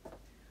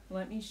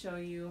 Let me show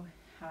you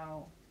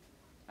how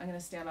I'm going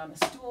to stand on a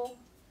stool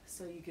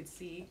so you could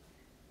see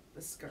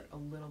the skirt a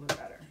little bit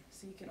better.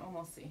 So you can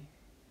almost see.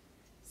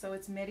 So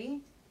it's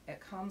midi. It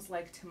comes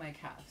like to my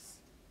calves.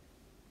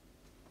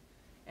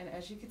 And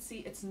as you can see,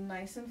 it's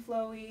nice and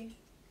flowy.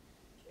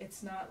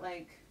 It's not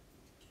like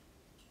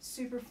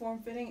super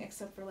form-fitting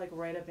except for like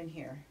right up in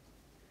here.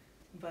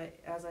 But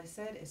as I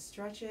said, it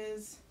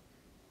stretches.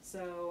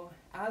 So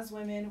as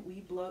women, we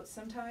bloat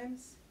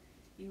sometimes.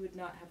 You would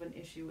not have an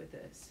issue with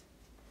this.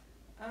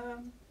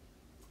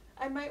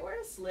 I might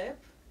wear a slip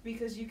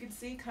because you can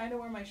see kind of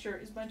where my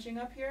shirt is bunching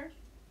up here.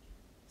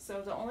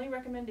 So the only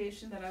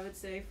recommendation that I would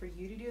say for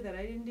you to do that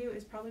I didn't do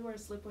is probably wear a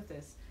slip with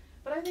this.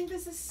 But I think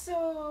this is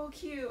so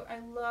cute. I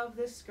love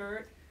this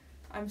skirt.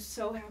 I'm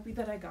so happy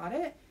that I got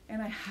it, and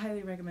I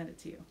highly recommend it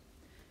to you.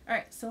 All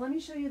right, so let me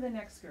show you the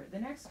next skirt. The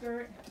next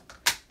skirt,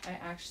 I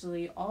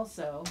actually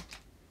also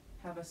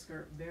have a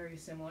skirt very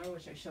similar,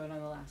 which I showed on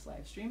the last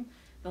live stream.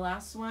 The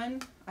last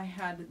one, I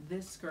had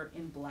this skirt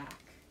in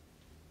black.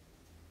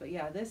 But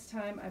yeah, this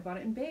time I bought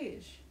it in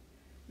beige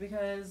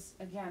because,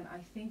 again, I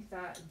think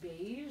that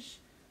beige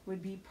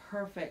would be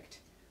perfect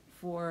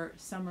for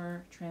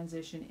summer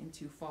transition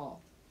into fall.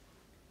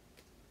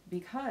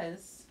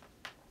 Because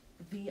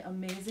the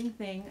amazing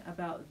thing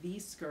about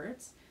these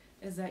skirts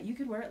is that you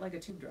could wear it like a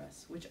tube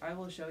dress, which I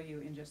will show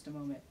you in just a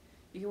moment.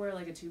 You can wear it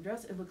like a tube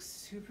dress. It looks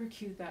super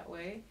cute that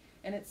way,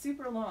 and it's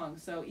super long.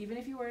 So even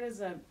if you wear it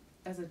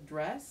as a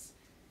dress,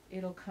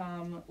 it'll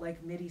come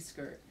like midi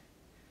skirt.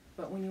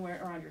 But when you wear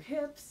it around your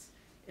hips,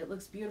 it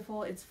looks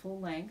beautiful. It's full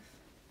length.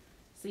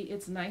 See,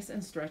 it's nice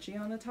and stretchy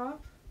on the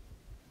top,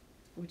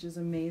 which is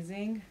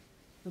amazing.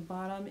 The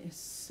bottom is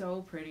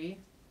so pretty.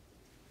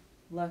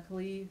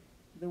 Luckily,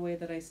 the way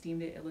that I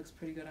steamed it, it looks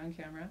pretty good on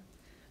camera.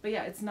 But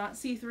yeah, it's not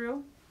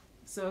see-through.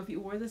 So if you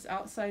wore this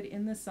outside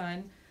in the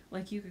sun,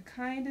 like you could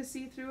kind of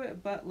see through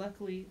it, but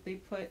luckily they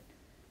put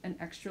an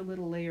extra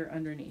little layer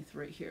underneath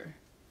right here.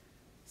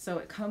 So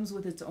it comes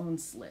with its own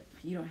slip.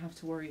 You don't have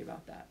to worry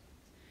about that.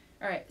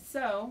 All right,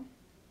 so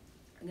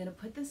I'm gonna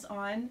put this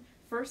on.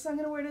 First, I'm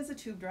gonna wear it as a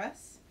tube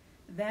dress.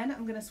 Then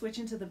I'm gonna switch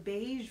into the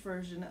beige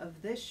version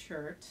of this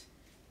shirt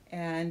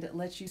and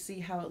let you see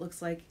how it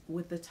looks like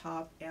with the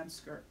top and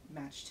skirt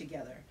matched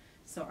together.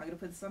 So I'm gonna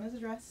put this on as a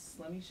dress.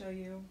 Let me show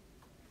you.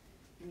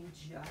 Give me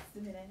just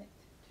a minute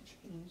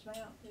to change my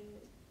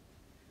outfit.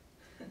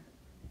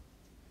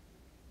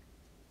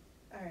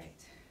 All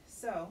right,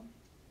 so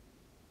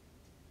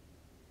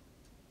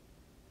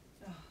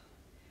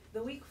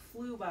the week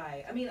flew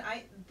by. I mean,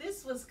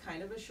 this was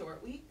kind of a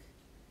short week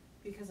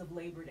because of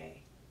Labor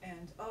Day,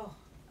 and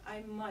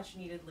I much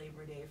needed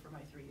Labor Day for my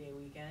 3-day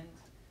weekend.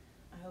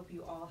 I hope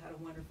you all had a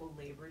wonderful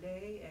Labor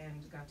Day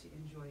and got to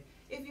enjoy,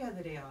 if you had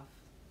the day off.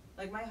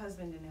 Like my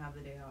husband didn't have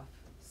the day off,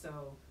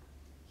 so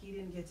he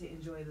didn't get to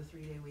enjoy the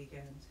 3-day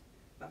weekend.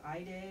 But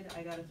I did.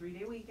 I got a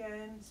 3-day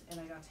weekend, and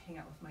I got to hang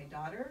out with my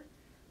daughter,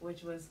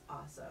 which was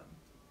awesome.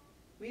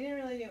 We didn't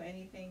really do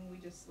anything. We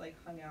just like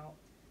hung out.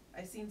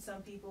 I've seen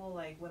some people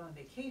like went on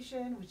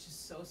vacation, which is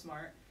so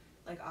smart.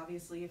 Like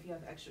obviously if you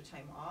have extra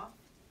time off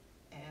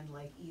and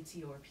like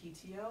ETO or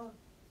PTO,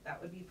 that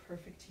would be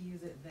perfect to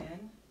use it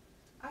then.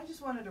 I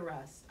just wanted to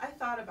rest. I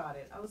thought about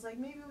it. I was like,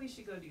 maybe we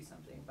should go do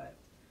something, but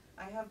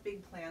I have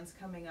big plans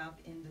coming up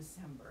in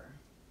December.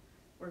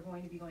 We're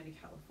going to be going to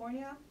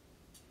California.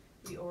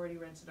 We already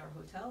rented our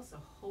hotel, so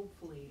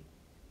hopefully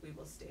we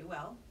will stay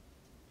well.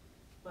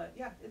 But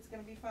yeah, it's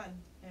gonna be fun,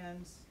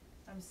 and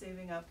I'm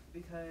saving up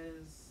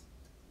because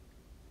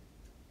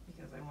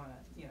I wanna,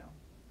 you know,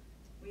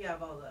 we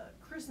have all the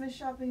Christmas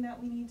shopping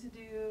that we need to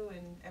do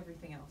and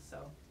everything else,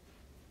 so,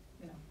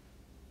 you know,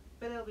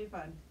 but it'll be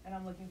fun, and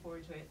I'm looking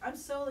forward to it. I'm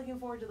so looking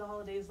forward to the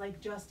holidays, like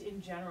just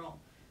in general.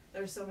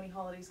 There's so many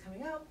holidays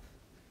coming up.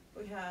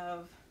 We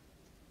have,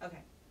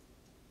 okay,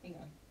 hang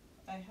on.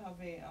 I have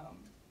a,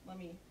 let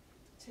me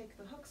take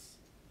the hooks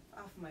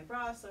off of my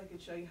bra so I can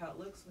show you how it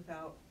looks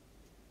without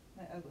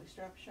my ugly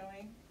strap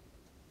showing.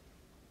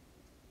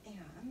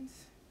 And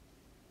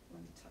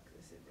let me tuck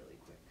this in really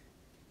quick.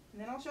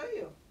 And then I'll show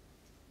you.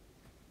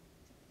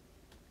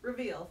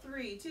 Reveal,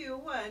 3, 2,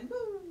 1,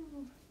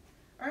 woo!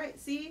 All right,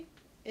 see,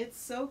 it's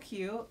so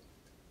cute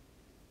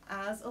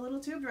as a little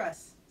tube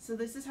dress. So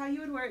this is how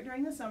you would wear it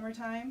during the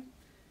summertime.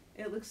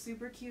 It looks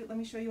super cute. Let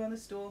me show you on the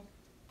stool.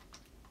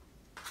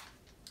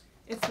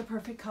 It's the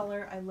perfect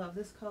color. I love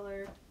this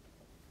color.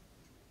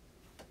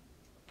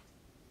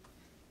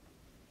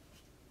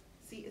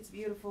 See, it's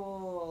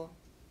beautiful.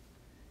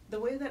 The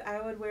way that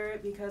I would wear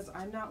it, because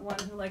I'm not one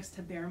who likes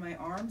to bare my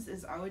arms,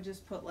 is I would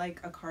just put like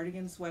a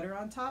cardigan sweater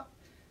on top.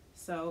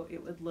 So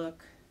it would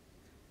look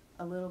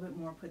a little bit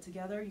more put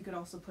together. You could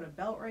also put a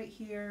belt right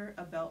here.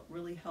 A belt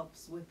really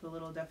helps with the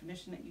little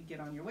definition that you get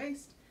on your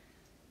waist.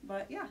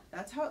 But yeah,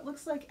 that's how it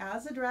looks like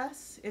as a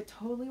dress. It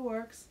totally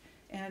works,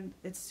 and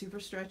it's super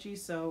stretchy,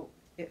 so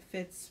it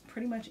fits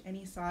pretty much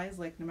any size,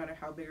 like no matter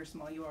how big or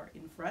small you are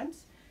in front.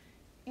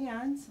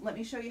 And let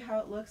me show you how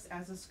it looks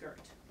as a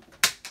skirt.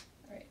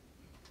 All right.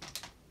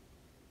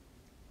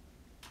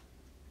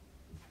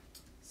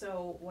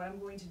 So what I'm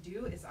going to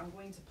do is I'm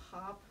going to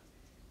pop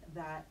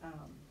that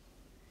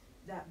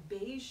that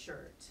beige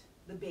shirt,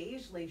 the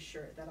beige lace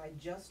shirt that I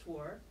just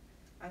wore.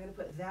 I'm going to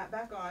put that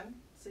back on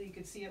so you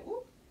could see it.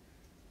 Ooh,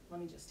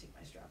 let me just take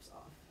my straps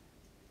off.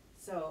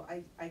 So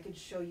I could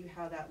show you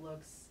how that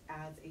looks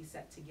as a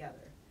set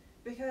together.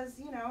 Because,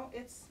 you know,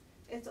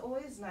 it's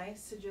always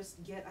nice to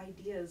just get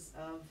ideas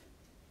of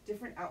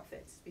different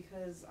outfits,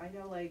 because I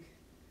know like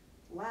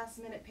last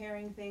minute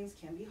pairing things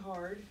can be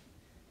hard.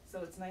 So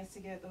it's nice to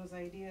get those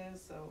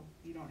ideas so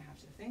you don't have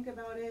to think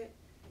about it,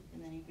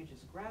 and then you can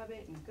just grab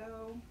it and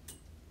go.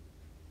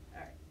 All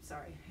right,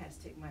 sorry, I had to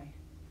take my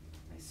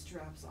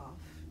straps off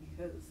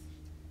because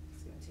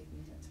it's gonna take me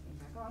a minute to put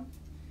them back on.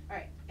 All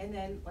right, and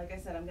then like I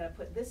said, I'm gonna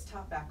put this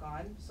top back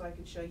on so I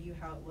can show you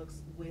how it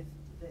looks with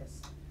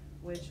this,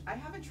 which I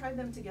haven't tried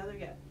them together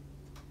yet.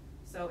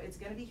 So it's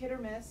gonna be hit or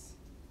miss.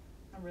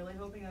 I'm really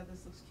hoping that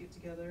this looks cute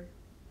together.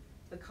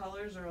 The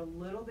colors are a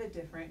little bit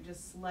different,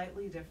 just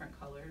slightly different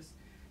colors.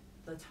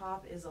 The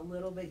top is a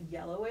little bit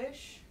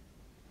yellowish,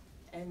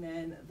 and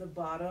then the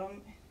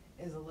bottom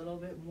is a little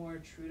bit more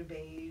true to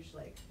beige.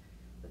 Like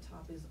the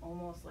top is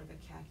almost like a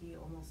khaki,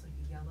 almost like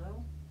a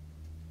yellow.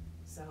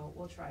 So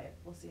we'll try it.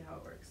 We'll see how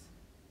it works.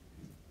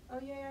 Oh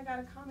yay, I got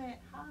a comment.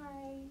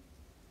 Hi.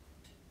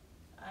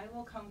 I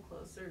will come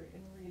closer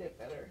and read it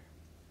better.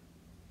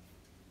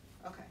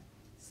 Okay,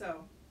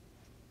 so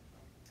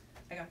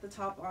I got the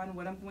top on.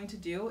 What I'm going to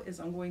do is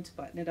I'm going to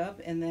button it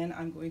up, and then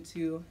I'm going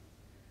to,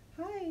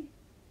 hi,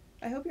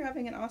 I hope you're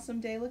having an awesome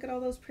day. Look at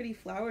all those pretty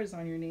flowers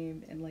on your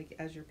name and like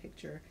as your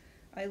picture.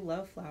 I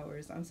love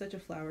flowers. I'm such a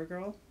flower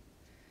girl.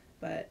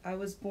 But I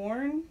was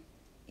born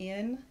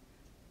in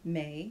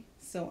May,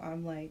 so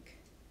I'm like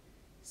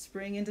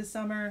spring into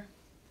summer.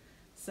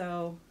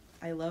 So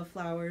I love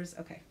flowers.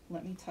 Okay,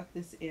 let me tuck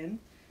this in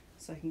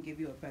so I can give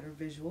you a better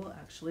visual.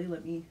 Actually,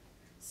 let me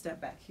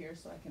step back here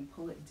so I can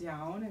pull it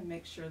down and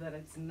make sure that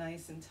it's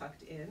nice and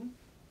tucked in.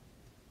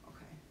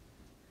 Okay,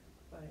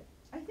 but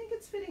I think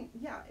it's fitting.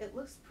 Yeah, it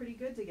looks pretty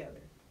good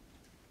together.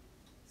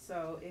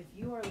 So if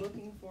you are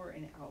looking for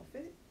an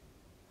outfit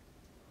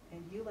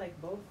and you like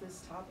both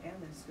this top and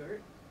this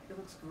skirt, it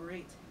looks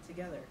great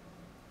together.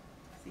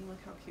 See, look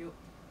how cute.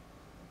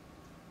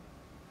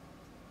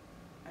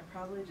 I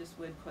probably just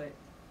would put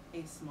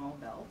a small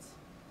belt.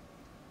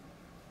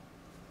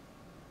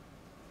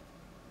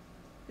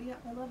 But yeah,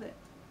 I love it.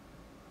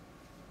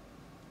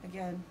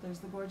 Again, there's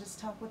the gorgeous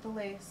top with the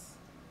lace.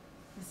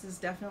 This is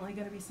definitely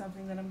going to be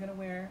something that I'm going to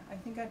wear. I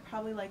think I'd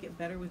probably like it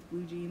better with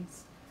blue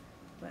jeans,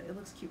 but it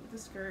looks cute with the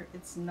skirt.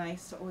 It's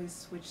nice to always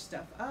switch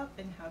stuff up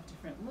and have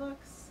different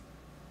looks.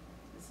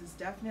 This is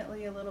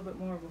definitely a little bit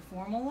more of a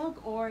formal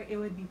look, or it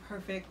would be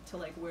perfect to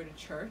like wear to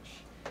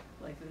church.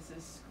 Like this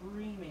is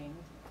screaming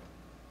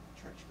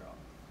church girl.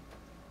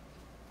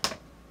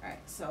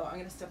 Alright, so I'm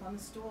going to step on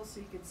the stool so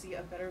you can see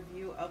a better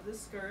view of the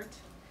skirt.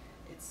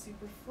 It's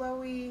super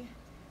flowy,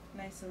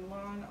 nice and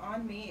long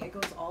on me. It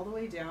goes all the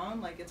way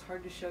down, like it's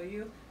hard to show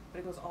you, but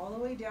it goes all the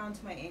way down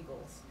to my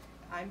ankles.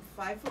 I'm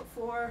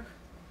 5'4"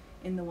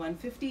 in the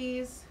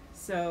 150s,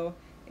 so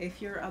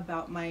if you're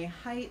about my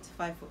height,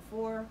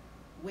 5'4",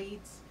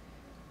 weight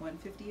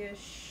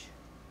 150-ish,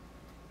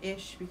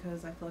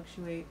 because I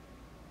fluctuate,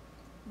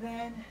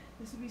 then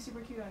this would be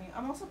super cute on you.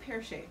 I'm also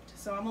pear-shaped,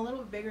 so I'm a little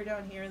bit bigger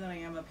down here than I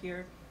am up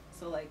here,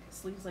 so like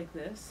sleeves like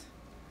this,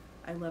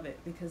 I love it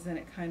because then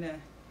it kind of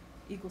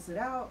equals it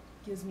out,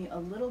 gives me a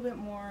little bit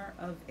more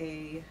of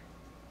a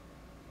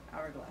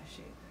hourglass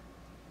shape.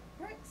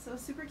 Alright, so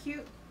super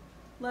cute,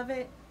 love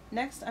it.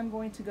 Next I'm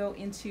going to go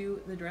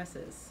into the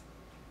dresses.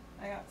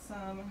 I got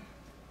some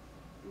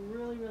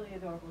really, really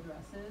adorable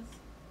dresses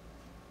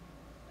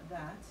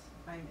that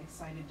I'm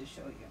excited to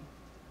show you.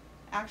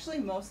 Actually,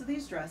 most of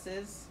these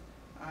dresses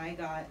I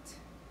got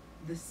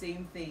the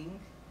same thing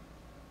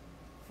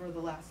for the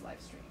last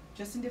live stream,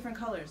 just in different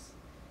colors.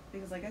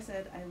 Because like I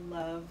said, I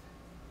love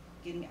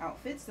getting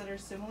outfits that are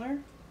similar,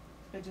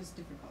 but just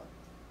different color.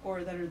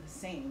 Or that are the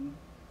same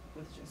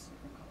with just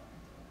different color.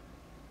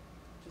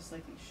 Just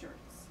like these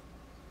shirts.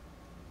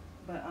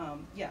 But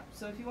yeah,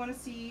 so if you want to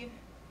see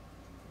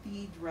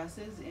the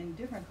dresses in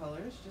different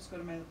colors, just go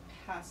to my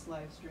past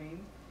live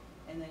stream,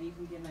 and then you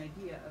can get an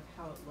idea of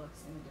how it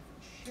looks in a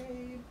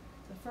different shade.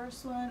 The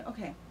first one,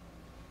 okay.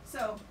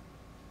 So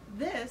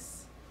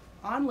this,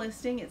 on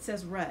listing, it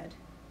says red.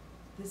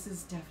 This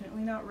is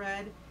definitely not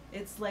red.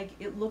 It's like,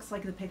 it looks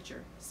like the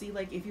picture. See,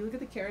 like if you look at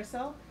the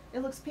carousel, it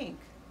looks pink.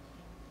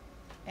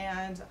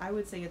 And I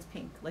would say it's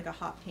pink, like a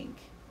hot pink.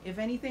 If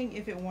anything,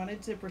 if it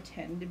wanted to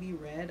pretend to be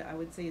red, I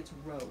would say it's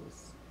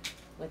rose,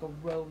 like a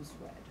rose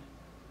red.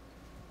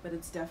 But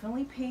it's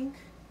definitely pink,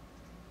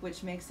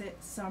 which makes it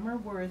summer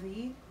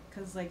worthy,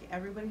 because like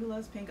everybody who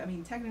loves pink, I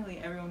mean technically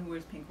everyone who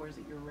wears pink wears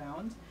it year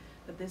round,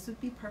 but this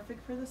would be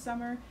perfect for the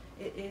summer.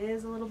 It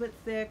is a little bit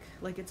thick,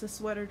 like it's a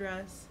sweater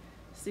dress.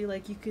 See,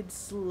 like you could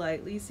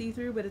slightly see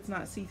through, but it's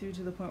not see through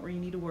to the point where you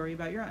need to worry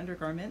about your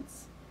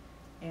undergarments.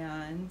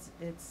 And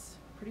it's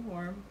pretty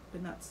warm,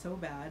 but not so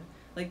bad.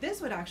 Like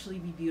this would actually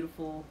be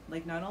beautiful,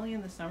 like not only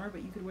in the summer,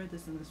 but you could wear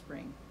this in the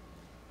spring.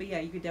 But yeah,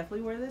 you could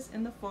definitely wear this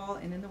in the fall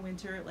and in the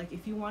winter. Like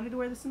if you wanted to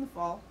wear this in the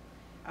fall,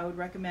 I would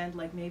recommend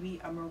like maybe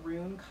a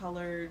maroon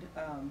colored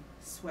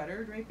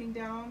sweater draping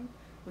down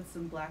with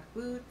some black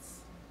boots.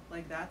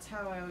 Like that's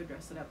how I would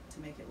dress it up to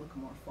make it look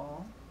more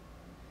fall.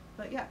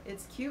 But yeah,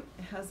 it's cute.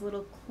 It has a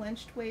little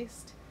clenched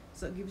waist,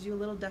 so it gives you a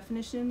little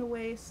definition in the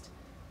waist.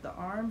 The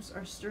arms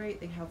are straight,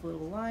 they have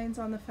little lines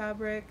on the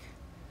fabric.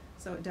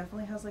 So it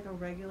definitely has like a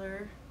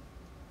regular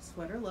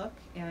sweater look,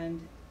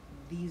 and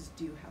these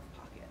do have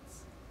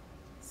pockets.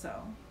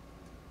 So,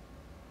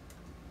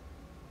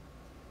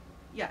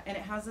 yeah, and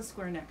it has a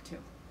square neck too.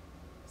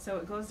 So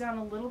it goes down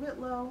a little bit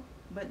low,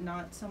 but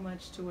not so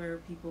much to where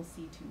people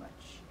see too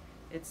much.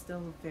 It's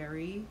still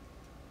very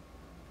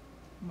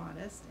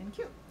modest and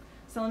cute.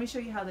 So let me show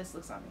you how this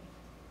looks on me.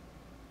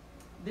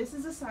 This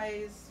is a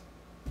size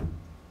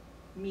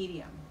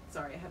medium.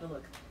 Sorry, I had to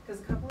look.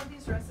 Because a couple of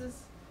these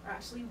dresses are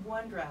actually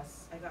one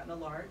dress I got in a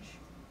large,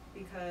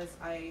 because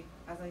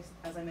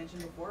as I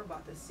mentioned before,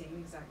 bought the same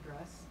exact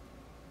dress,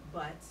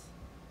 but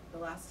the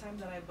last time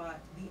that I bought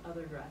the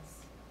other dress,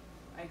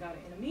 I got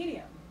it in a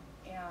medium,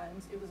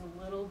 and it was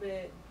a little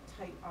bit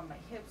tight on my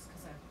hips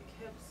because I have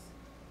big hips,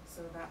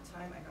 so that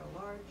time I got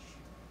a large.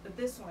 But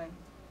this one,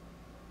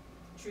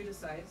 true to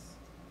size,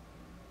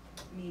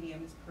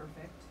 medium is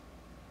perfect.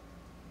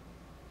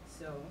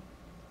 So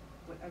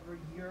whatever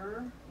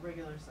your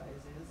regular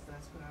size is,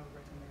 that's what I would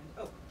recommend.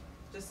 Oh,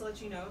 just to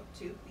let you know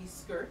too, these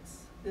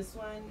skirts, this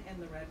one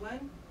and the red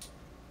one,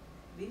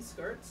 these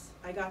skirts,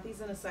 I got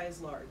these in a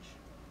size large.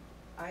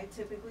 I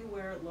typically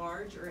wear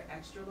large or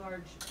extra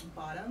large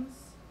bottoms,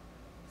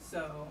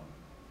 so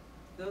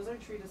those are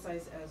true to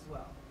size as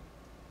well.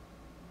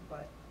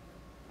 But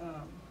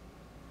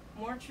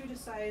more true to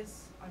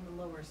size on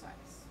the lower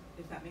size,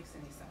 if that makes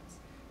any sense.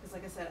 Because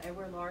like I said, I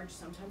wear large,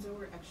 sometimes I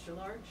wear extra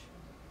large,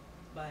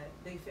 but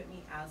they fit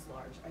me as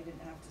large. I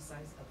didn't have to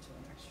size up to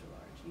an extra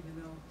large, even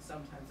though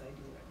sometimes I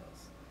do wear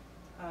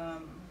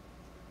those.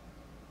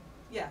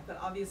 Yeah, but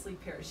obviously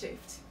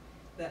pear-shaped,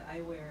 that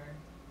I wear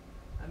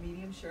a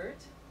medium shirt,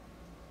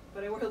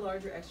 but I wear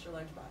large or extra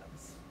large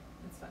bottoms.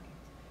 It's funny.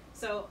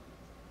 So,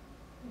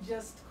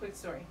 just quick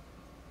story.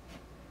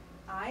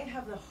 I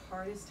have the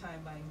hardest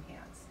time buying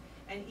pants,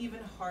 and even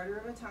harder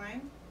of a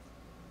time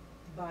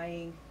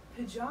buying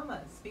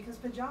pajamas, because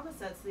pajama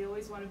sets, they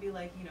always want to be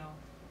like, you know,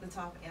 the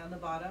top and the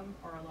bottom,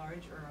 or a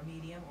large or a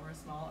medium or a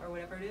small or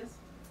whatever it is.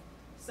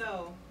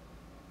 So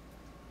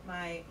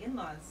my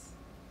in-laws,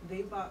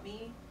 they bought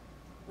me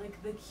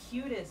like the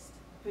cutest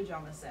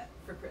pajama set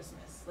for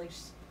Christmas. Like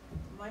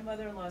my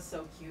mother-in-law is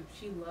so cute.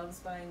 She loves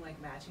buying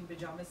like matching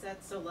pajama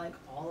sets, so like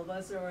all of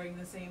us are wearing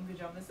the same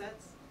pajama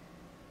sets.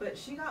 But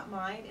she got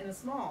mine in a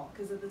small,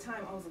 because at the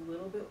time I was a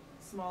little bit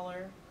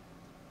smaller.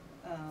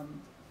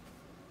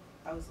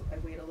 I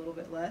weighed a little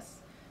bit less.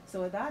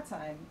 So at that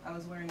time, I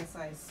was wearing a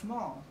size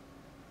small.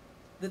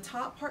 The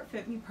top part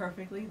fit me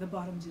perfectly, the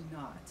bottom did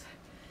not.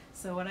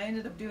 So what I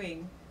ended up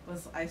doing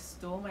was I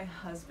stole my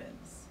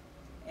husband's,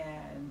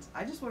 and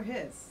I just wore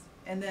his.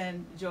 And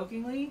then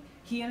jokingly,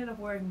 he ended up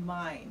wearing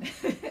mine.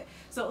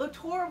 So it looked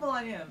horrible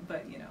on him,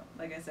 but you know,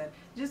 like I said,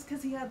 just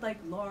because he had like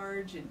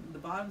large and the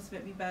bottoms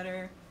fit me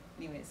better.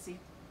 Anyways, see,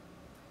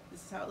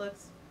 this is how it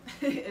looks.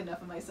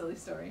 Enough of my silly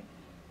story.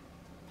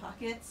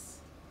 Pockets,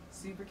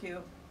 super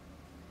cute.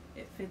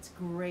 It fits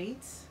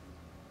great.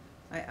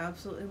 I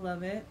absolutely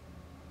love it.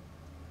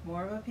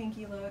 More of a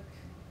pinky look.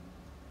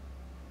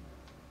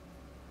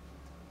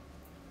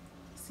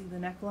 See the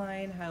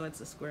neckline, how it's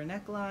a square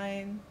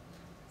neckline.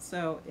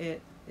 So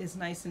it is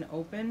nice and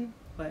open,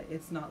 but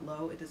it's not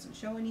low. It doesn't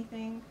show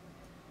anything.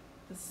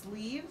 The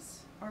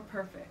sleeves are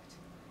perfect,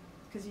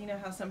 because you know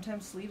how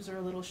sometimes sleeves are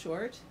a little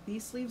short?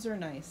 These sleeves are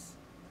nice.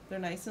 They're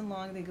nice and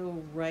long. They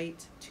go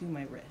right to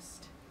my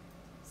wrist.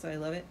 So I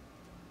love it.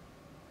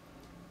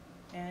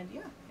 And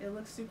yeah, it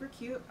looks super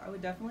cute. I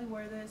would definitely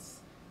wear this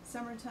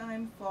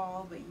summertime,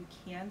 fall, but you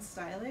can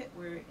style it,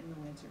 wear it in the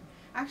winter.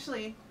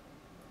 Actually,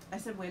 I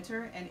said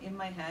winter, and in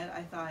my head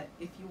I thought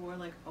if you wore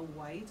like a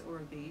white or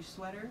a beige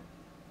sweater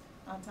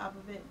on top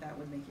of it, that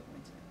would make it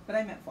winter. But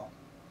I meant fall.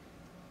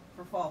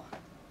 For fall,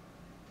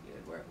 you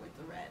would wear it with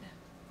the red.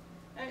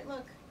 Alright,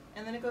 look.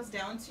 And then it goes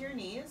down to your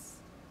knees.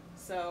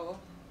 So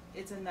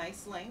it's a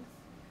nice length.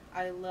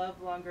 I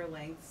love longer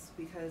lengths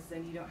because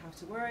then you don't have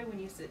to worry when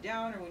you sit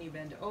down or when you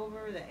bend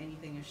over that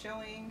anything is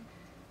showing.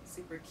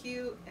 Super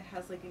cute. It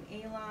has like an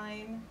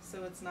A-line,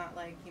 so it's not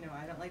like, you know,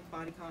 I don't like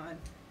bodycon,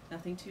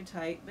 nothing too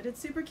tight, but it's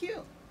super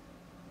cute.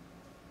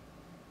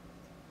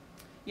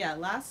 Yeah,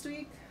 last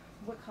week,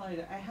 what color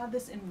did I had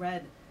this in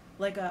red,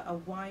 like a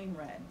wine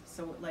red,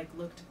 so it like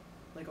looked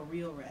like a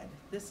real red.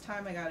 This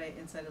time I got it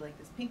inside of like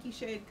this pinky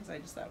shade because I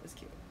just thought it was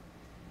cute.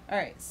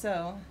 Alright,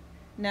 so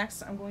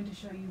next I'm going to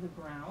show you the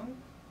brown.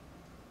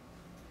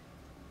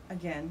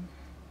 Again,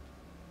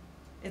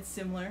 it's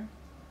similar.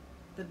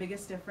 The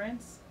biggest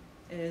difference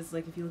is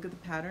like if you look at the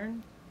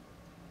pattern,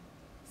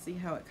 see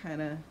how it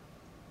kind of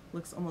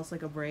looks almost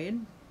like a braid,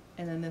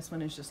 and then this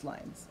one is just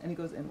lines and it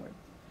goes inward.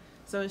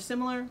 So it's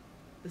similar,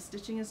 the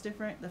stitching is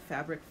different, the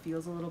fabric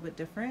feels a little bit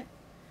different.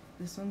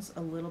 This one's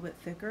a little bit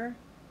thicker,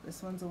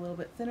 this one's a little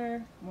bit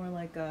thinner, more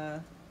like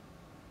a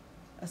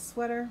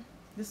sweater.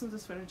 This one's a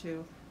sweater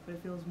too, but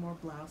it feels more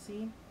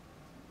blousey.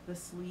 The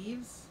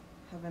sleeves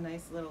have a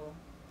nice little,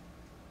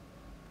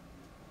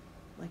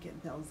 like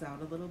it bells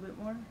out a little bit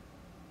more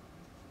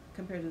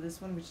compared to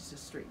this one, which is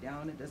just straight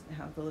down. It doesn't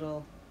have the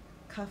little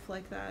cuff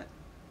like that.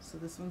 So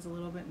this one's a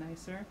little bit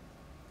nicer.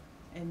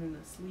 And then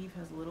the sleeve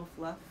has a little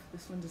fluff.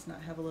 This one does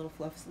not have a little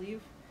fluff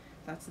sleeve.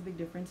 That's the big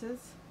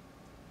differences.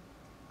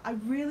 I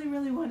really,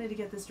 really wanted to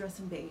get this dress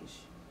in beige.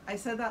 I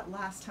said that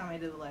last time I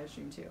did the live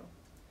stream too.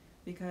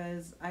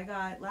 Because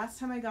last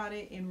time I got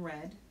it in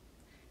red.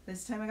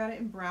 This time I got it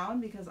in brown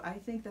because I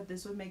think that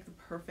this would make the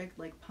perfect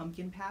like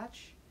pumpkin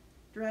patch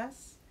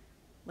dress.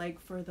 Like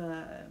for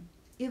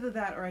either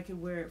that or I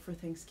could wear it for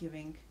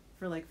Thanksgiving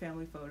for like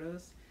family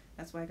photos.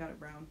 That's why I got it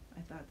brown.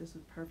 I thought this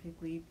would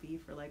perfectly be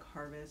for like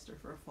harvest or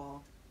for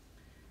fall.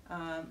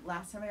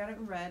 Last time I got it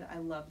in red. I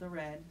love the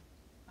red.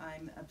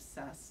 I'm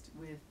obsessed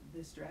with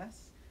this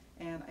dress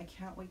and I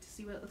can't wait to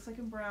see what it looks like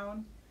in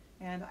brown,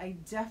 and I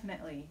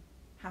definitely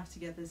have to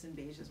get this in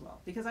beige as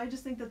well because I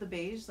just think that the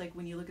beige, like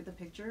when you look at the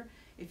picture,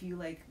 if you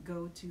like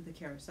go to the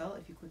carousel,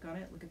 if you click on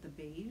it, look at the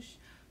beige,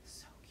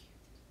 so cute.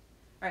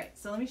 Alright,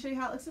 so let me show you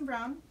how it looks in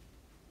brown.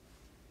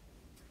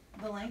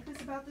 The length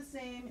is about the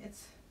same.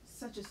 It's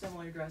such a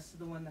similar dress to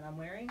the one that I'm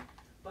wearing,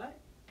 but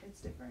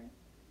it's different.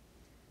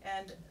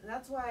 And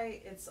that's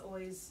why it's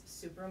always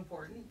super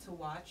important to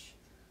watch,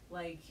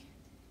 like,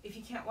 if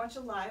you can't watch a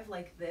live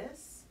like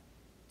this,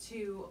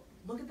 to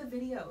look at the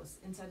videos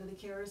inside of the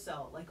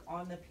carousel, like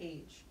on the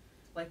page.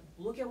 Like,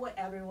 look at what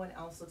everyone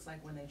else looks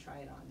like when they try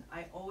it on.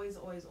 I always,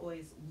 always,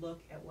 always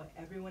look at what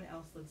everyone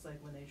else looks like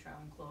when they try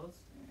on clothes.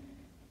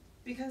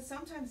 Because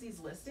sometimes these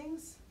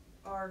listings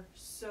are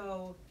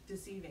so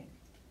deceiving.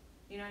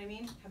 You know what I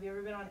mean? Have you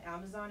ever been on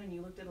Amazon and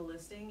you looked at a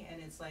listing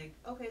and it's like,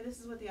 okay,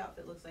 this is what the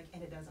outfit looks like,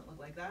 and it doesn't look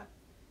like that?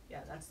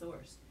 Yeah, that's the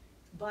worst.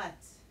 But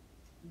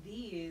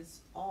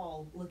these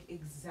all look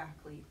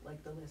exactly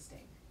like the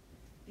listing.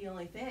 The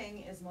only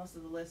thing is most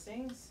of the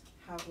listings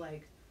have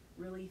like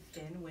really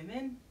thin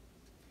women,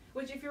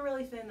 which if you're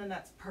really thin, then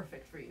that's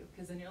perfect for you,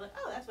 because then you're like,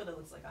 oh, that's what it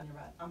looks like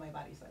on my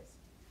body size.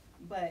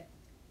 But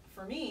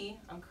for me,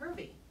 I'm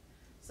curvy.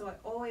 So I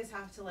always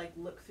have to like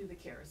look through the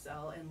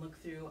carousel and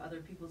look through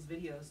other people's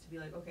videos to be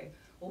like, okay,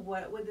 well,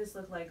 what would this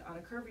look like on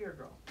a curvier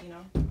girl, you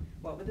know?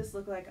 What would this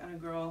look like on a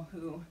girl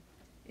who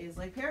is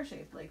like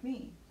pear-shaped like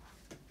me?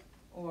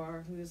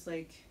 Or who's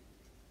like,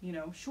 you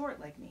know, short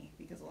like me?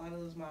 Because a lot of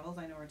those models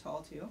I know are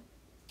tall too.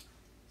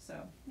 So,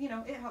 you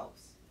know, it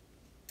helps.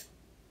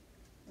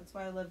 That's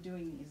why I love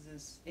doing these,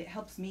 is it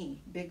helps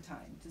me big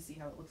time to see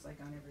how it looks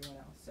like on everyone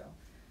else. So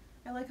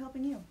I like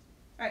helping you.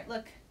 All right,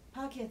 look,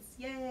 pockets,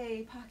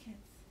 yay,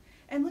 pockets.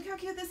 And look how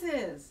cute this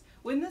is.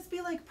 Wouldn't this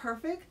be like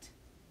perfect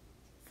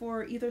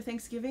for either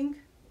Thanksgiving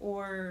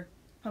or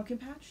pumpkin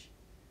patch?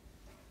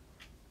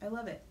 I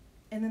love it.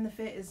 And then the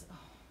fit is, oh,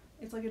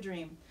 it's like a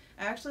dream.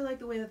 I actually like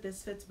the way that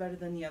this fits better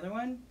than the other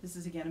one. This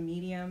is again a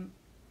medium,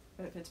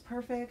 but it fits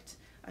perfect.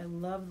 I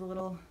love the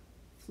little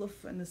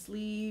fluff in the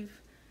sleeve.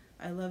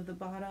 I love the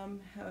bottom,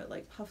 how it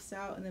like puffs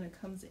out and then it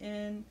comes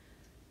in.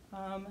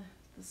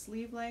 The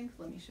sleeve length,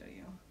 let me show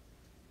you.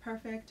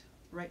 Perfect,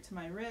 right to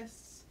my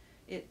wrists.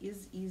 It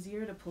is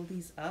easier to pull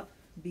these up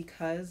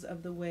because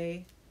of the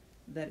way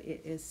that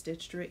it is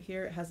stitched right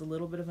here. It has a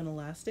little bit of an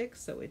elastic,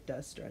 so it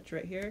does stretch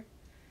right here.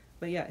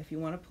 But yeah, if you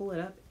want to pull it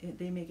up,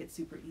 they make it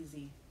super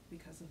easy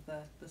because of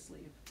the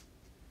sleeve.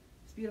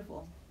 It's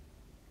beautiful.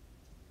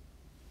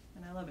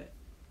 And I love it.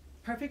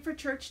 Perfect for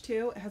church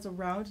too. It has a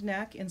round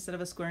neck instead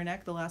of a square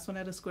neck. The last one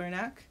had a square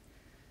neck.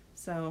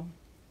 So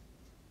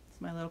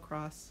it's my little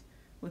cross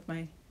with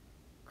my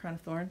crown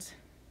of thorns.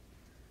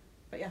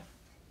 But yeah,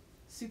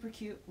 super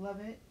cute. Love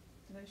it.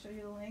 Did I show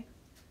you the length?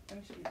 Let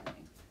me show you the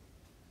length.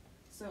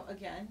 So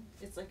again,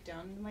 it's like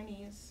down to my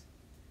knees,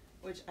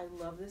 which I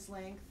love this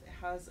length. It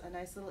has a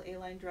nice little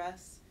A-line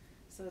dress,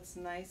 so it's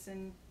nice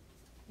and,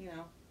 you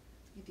know,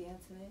 you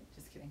dance in it.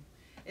 Just kidding.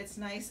 It's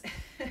nice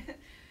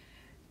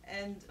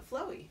and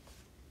flowy.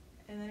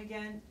 And then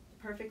again,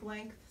 perfect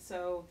length,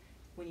 so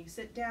when you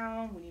sit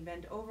down, when you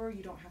bend over,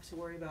 you don't have to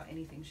worry about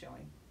anything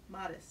showing.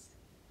 Modest.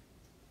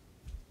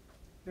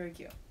 Very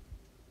cute.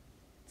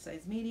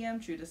 Size medium,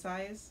 true to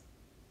size.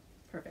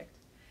 Perfect.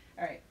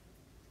 All right.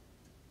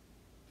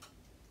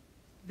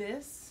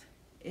 This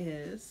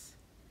is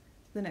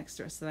the next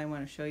dress that I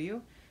want to show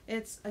you.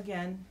 It's,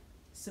 again,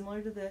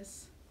 similar to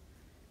this,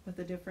 but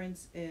the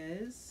difference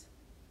is,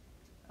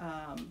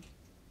 I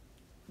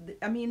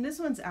mean, this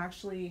one's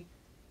actually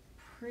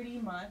pretty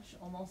much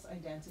almost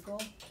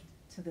identical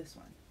to this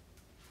one.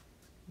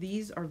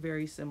 These are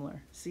very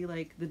similar. See,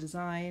 like the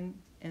design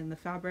and the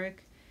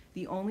fabric.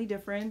 The only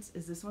difference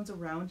is this one's a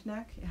round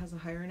neck. It has a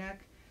higher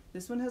neck.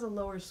 This one has a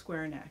lower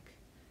square neck.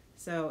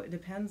 So it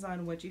depends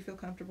on what you feel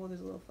comfortable.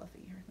 There's a little fluffy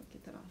here. Let me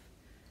get that off.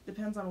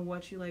 Depends on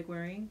what you like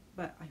wearing,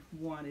 but I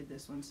wanted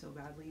this one so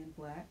badly in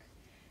black.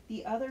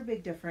 The other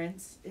big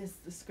difference is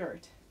the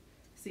skirt.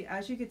 See,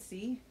 as you can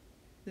see,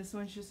 this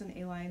one's just an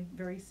A-line,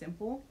 very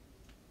simple.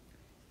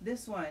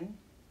 This one,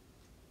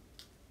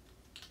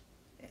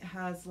 it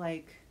has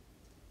like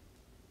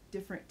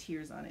different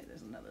tiers on it.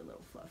 There's another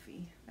little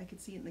fluffy. I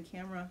could see it in the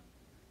camera.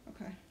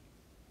 Okay,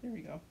 there we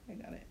go. I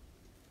got it.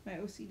 My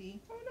OCD.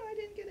 Oh no, I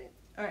didn't get it.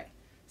 All right.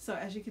 So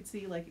as you can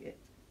see, like it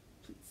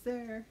pleats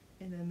there,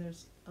 and then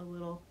there's a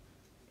little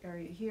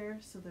area here.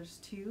 So there's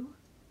two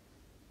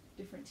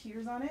different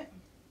tiers on it.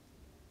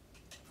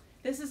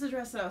 This is the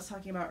dress that I was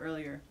talking about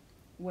earlier,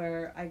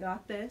 where I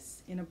got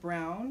this in a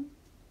brown,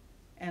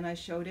 and I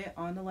showed it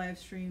on the live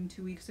stream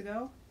 2 weeks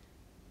ago.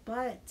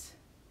 But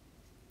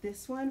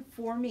this one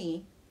for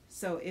me,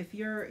 so if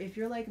you're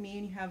like me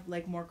and you have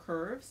like more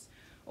curves,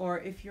 or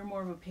if you're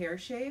more of a pear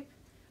shape,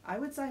 I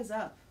would size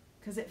up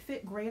because it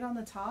fit great on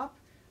the top,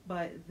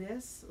 but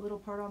this little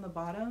part on the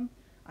bottom,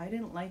 I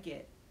didn't like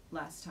it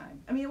last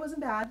time. I mean, it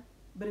wasn't bad,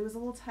 but it was a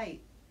little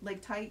tight,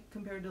 like tight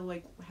compared to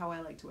like how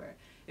I like to wear it.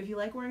 If you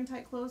like wearing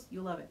tight clothes,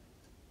 you'll love it.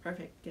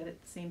 Perfect, get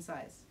it the same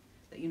size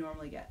that you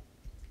normally get.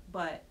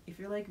 But if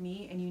you're like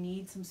me and you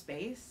need some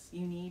space,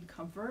 you need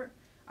comfort,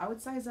 I would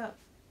size up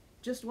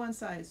just one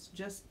size,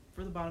 just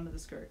for the bottom of the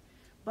skirt.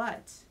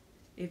 But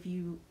if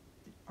you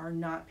are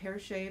not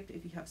pear-shaped,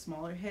 if you have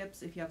smaller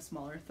hips, if you have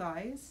smaller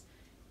thighs,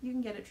 you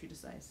can get it true to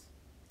size.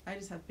 I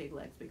just have big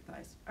legs, big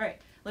thighs. All right,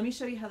 let me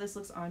show you how this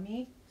looks on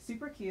me.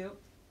 Super cute.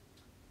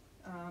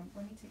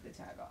 Let me take the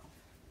tag off.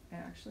 I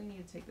actually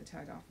need to take the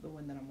tag off the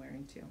one that I'm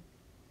wearing too,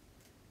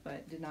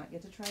 but did not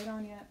get to try it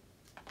on yet.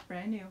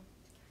 Brand new.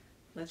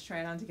 Let's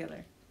try it on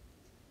together.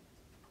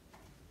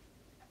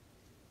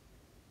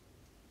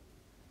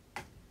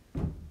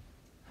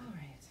 All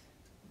right.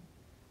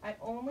 I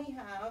only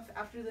have,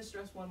 after this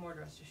dress, one more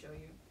dress to show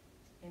you,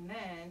 and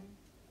then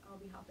I'll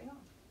be hopping off.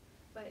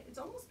 But it's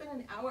almost been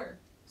an hour,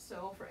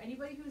 so for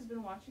anybody who's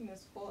been watching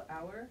this full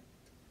hour,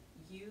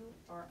 you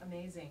are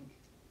amazing.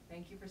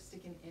 Thank you for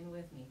sticking in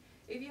with me.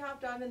 If you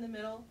hopped on in the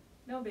middle,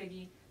 no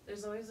biggie.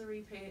 There's always a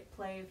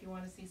replay if you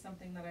want to see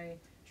something that I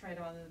tried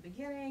on in the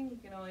beginning. You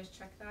can always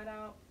check that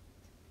out.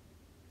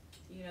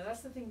 You know,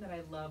 that's the thing that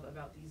I love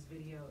about these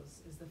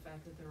videos, is the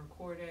fact that they're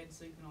recorded,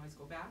 so you can always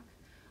go back.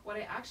 What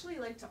I actually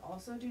like to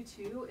also do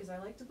too is I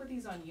like to put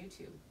these on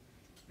YouTube,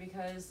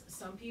 because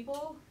some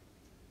people,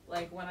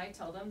 like when I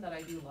tell them that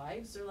I do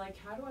lives, they're like,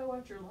 how do I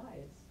watch your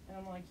lives? And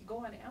I'm like, you go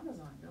on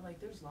Amazon. They're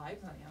like, there's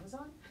lives on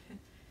Amazon?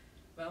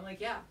 But I'm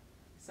like, yeah.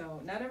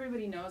 So not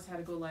everybody knows how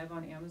to go live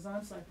on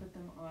Amazon, so I put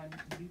them on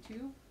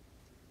YouTube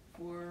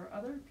for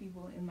other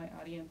people in my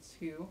audience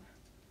who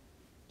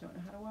don't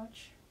know how to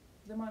watch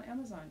them on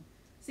Amazon.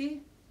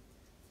 See?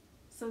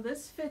 So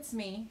this fits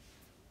me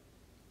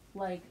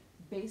like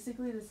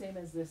basically the same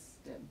as this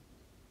did.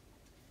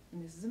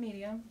 And this is a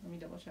medium. Let me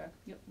double check.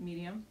 Yep,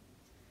 medium.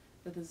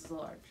 But this is a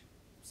large.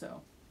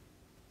 So,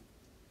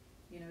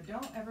 you know,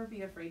 don't ever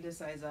be afraid to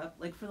size up.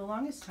 Like for the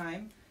longest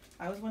time,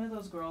 I was one of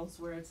those girls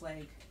where it's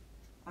like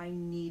I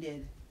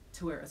needed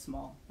to wear a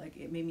small. Like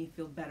it made me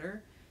feel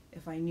better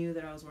if I knew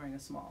that I was wearing a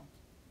small.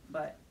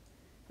 But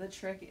the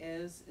trick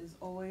is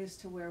always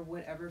to wear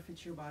whatever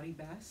fits your body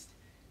best,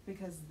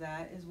 because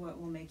that is what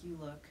will make you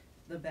look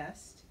the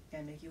best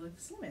and make you look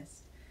the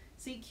slimmest.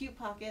 See, cute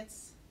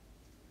pockets.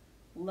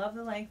 Love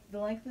the length. The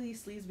length of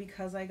these sleeves,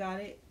 because I got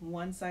it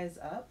one size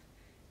up,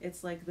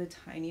 it's like the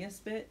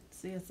tiniest bit.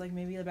 See, it's like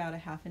maybe about a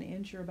half an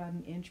inch or about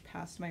an inch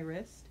past my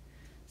wrist.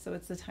 So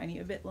it's the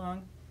tiny bit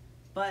long.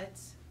 But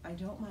I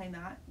don't mind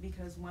that,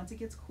 because once it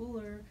gets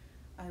cooler,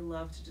 I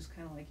love to just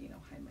kind of like, you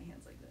know, hide my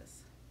hands like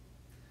this.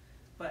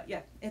 But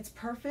yeah, it's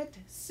perfect,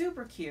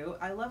 super cute.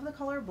 I love the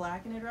color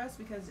black in a dress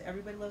because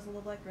everybody loves a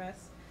little black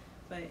dress,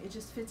 but it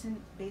just fits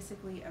in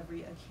basically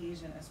every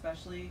occasion,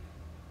 especially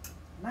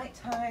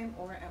nighttime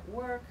or at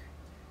work.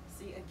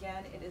 See,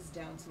 again, it is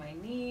down to my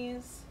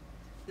knees.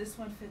 This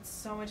one fits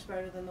so much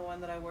better than the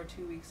one that I wore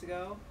 2 weeks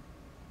ago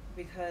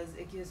because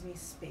it gives me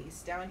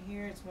space down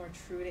here. It's more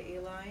true to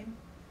A-line.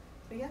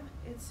 But yeah,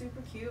 it's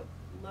super cute.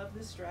 Love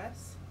this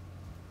dress.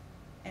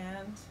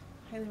 And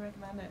highly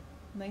recommend it.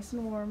 Nice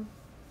and warm.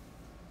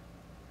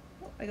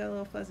 Oh, I got a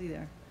little fuzzy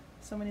there.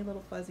 So many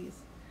little fuzzies.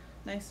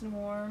 Nice and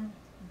warm,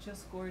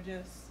 just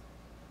gorgeous.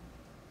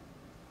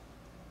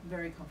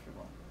 Very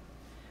comfortable.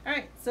 All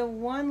right, so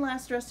one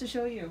last dress to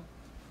show you,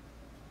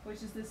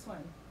 which is this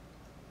one.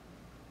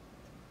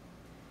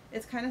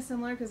 It's kind of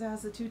similar because it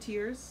has the 2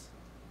 tiers,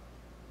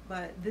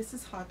 but this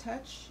is Hot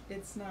Touch.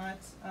 It's not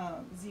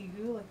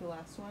Zigu like the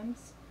last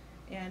ones,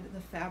 and the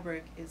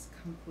fabric is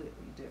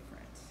completely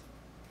different.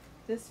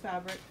 This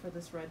fabric for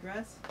this red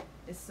dress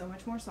is so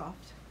much more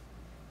soft.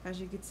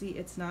 As you can see,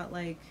 it's not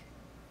like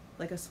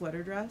a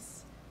sweater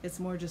dress. It's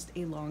more just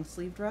a long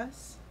sleeve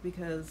dress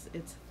because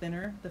it's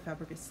thinner. The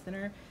fabric is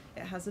thinner.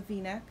 It has a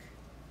V-neck,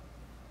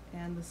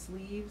 and the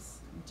sleeves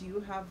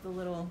do have the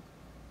little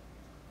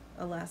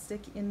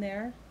elastic in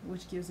there,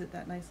 which gives it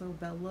that nice little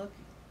bell look.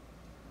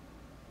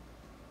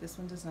 This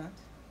one does not.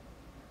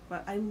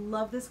 But I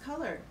love this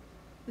color.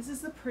 This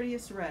is the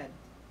prettiest red.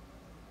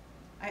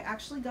 I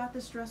actually got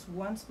this dress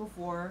once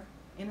before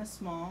in a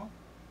small,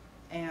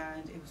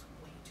 and it was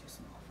way too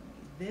small for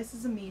me. This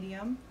is a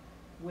medium,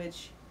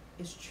 which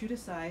is true to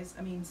size.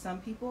 I mean, some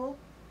people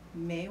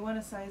may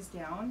want to size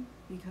down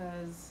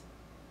because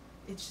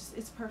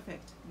it's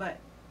perfect. But,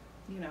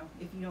 you know,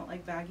 if you don't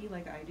like baggy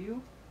like I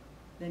do,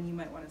 then you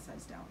might want to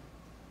size down.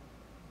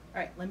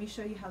 All right, let me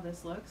show you how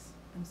this looks.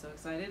 I'm so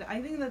excited.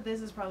 I think that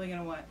this is probably going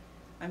to what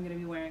I'm going to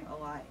be wearing a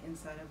lot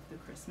inside of the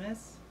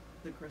Christmas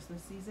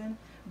season.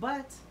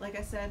 But like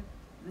I said,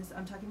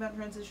 I'm talking about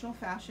transitional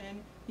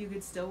fashion. You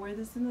could still wear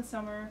this in the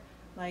summer.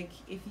 Like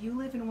if you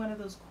live in one of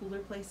those cooler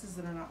places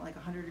that are not like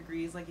 100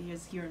 degrees like it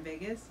is here in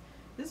Vegas,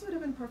 this would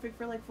have been perfect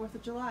for like 4th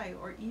of July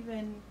or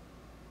even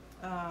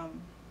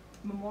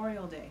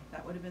Memorial Day.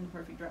 That would have been the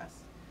perfect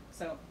dress.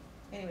 So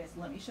anyways,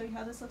 let me show you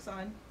how this looks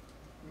on.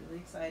 Really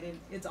excited.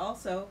 It's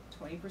also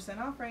 20%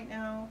 off right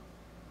now.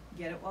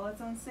 Get it while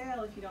it's on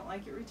sale. If you don't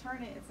like it,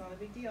 return it. It's not a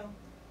big deal.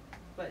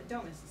 But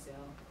don't miss the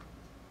sale.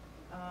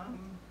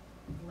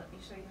 Let me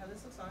show you how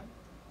this looks on.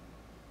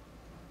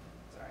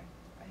 Sorry,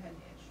 I had an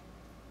itch.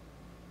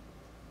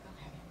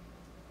 Okay.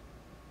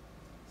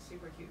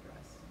 Super cute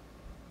dress.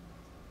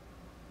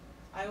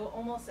 I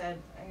almost said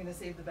I'm going to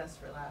save the best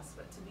for last,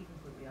 but to be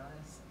completely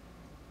honest,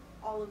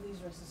 all of these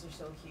dresses are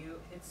so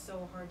cute. It's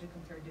so hard to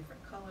compare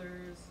different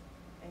colors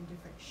and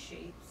different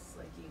shapes.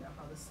 Like, you know,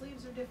 how the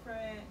sleeves are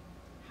different,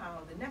 how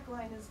the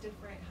neckline is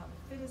different, how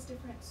the fit is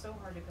different. So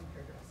hard to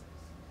compare dresses.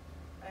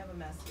 I have a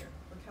mess here.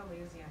 Look how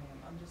lazy I am.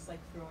 I'm just like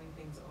throwing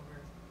things over.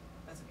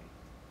 That's okay.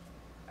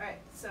 All right,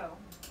 so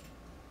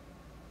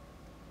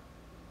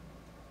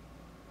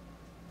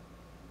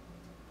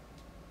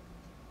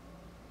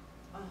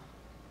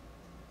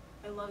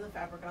I love the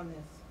fabric on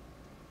this.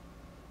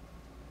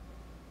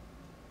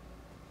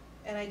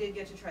 And I did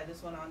get to try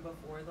this one on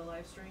before the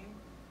live stream,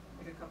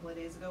 like a couple of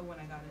days ago when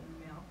I got it in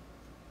the mail.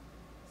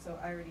 So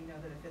I already know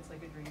that it fits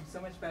like a dream. So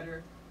much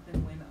better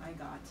than when I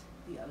got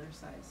the other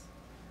size.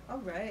 All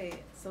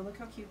right, so look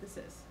how cute this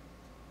is.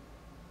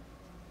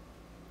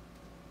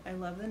 I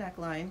love the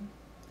neckline.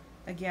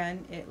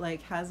 Again, it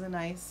like has a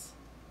nice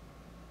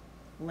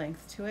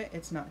length to it.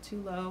 It's not too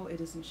low. It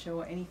doesn't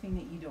show anything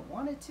that you don't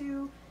want it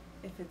to.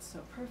 It fits so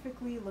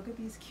perfectly. Look at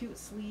these cute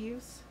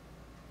sleeves.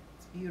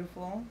 It's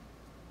beautiful.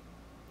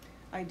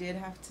 I did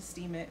have to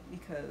steam it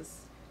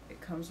because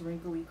it comes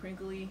wrinkly,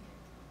 crinkly,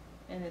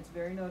 and it's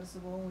very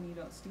noticeable when you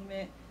don't steam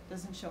it.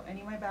 Doesn't show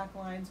any of my back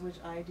lines, which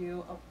I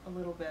do a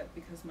little bit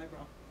because my bra.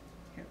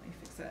 Here, let me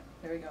fix that.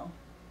 There we go.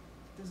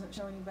 Doesn't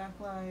show any back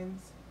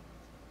lines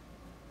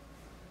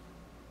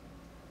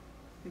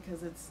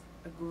because it's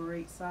a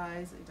great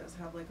size. It does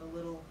have like a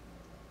little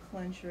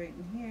clench right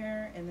in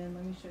here, and then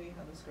let me show you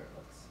how the skirt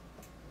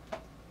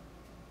looks.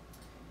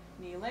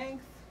 Knee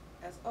length,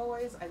 as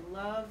always. I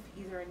love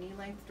either a knee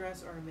length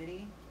dress or a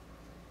midi,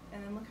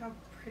 and then look how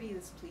pretty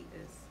this pleat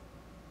is.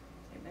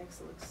 It makes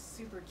it look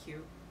super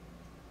cute.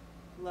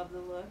 Love the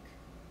look.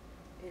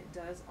 It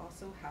does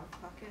also have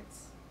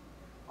pockets.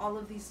 All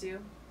of these do.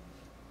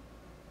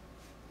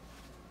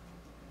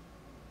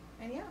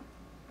 And yeah,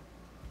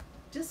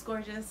 just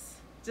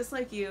gorgeous. Just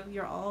like you,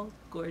 you're all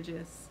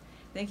gorgeous.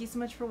 Thank you so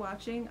much for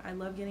watching. I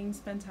love getting to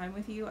spend time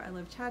with you. I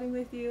love chatting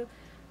with you.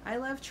 I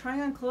love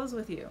trying on clothes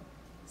with you.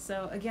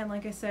 So again,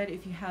 like I said,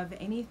 if you have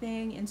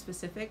anything in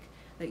specific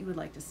that you would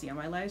like to see on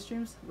my live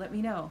streams, let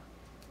me know.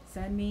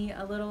 Send me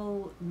a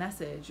little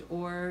message,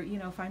 or, you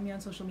know, find me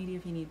on social media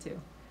if you need to.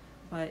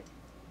 But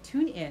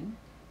tune in.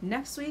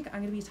 Next week,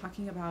 I'm going to be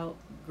talking about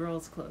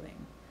girls'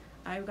 clothing.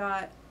 I've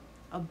got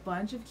a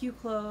bunch of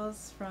cute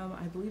clothes from,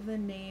 I believe the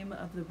name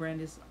of the brand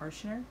is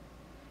Arshner,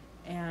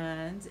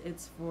 and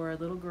it's for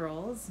little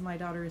girls. My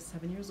daughter is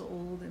 7 years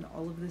old, and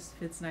all of this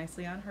fits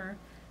nicely on her.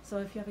 So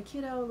if you have a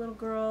kiddo, a little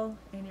girl,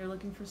 and you're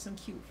looking for some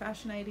cute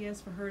fashion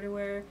ideas for her to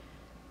wear,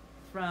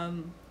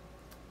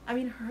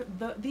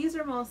 these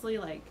are mostly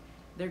like,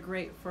 they're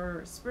great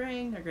for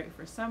spring, they're great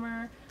for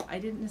summer. I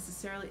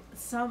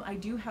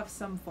do have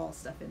some fall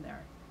stuff in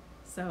there.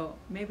 So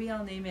maybe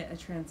I'll name it a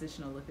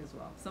transitional look as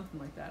well. Something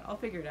like that. I'll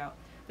figure it out.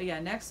 But yeah,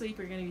 next week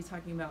we're going to be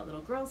talking about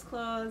little girls'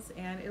 clothes,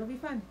 and it'll be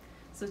fun.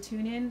 So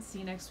tune in. See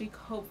you next week,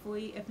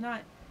 hopefully. If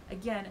not,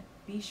 again,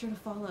 be sure to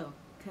follow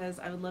because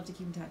I would love to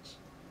keep in touch.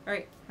 All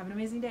right. Have an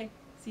amazing day.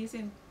 See you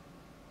soon.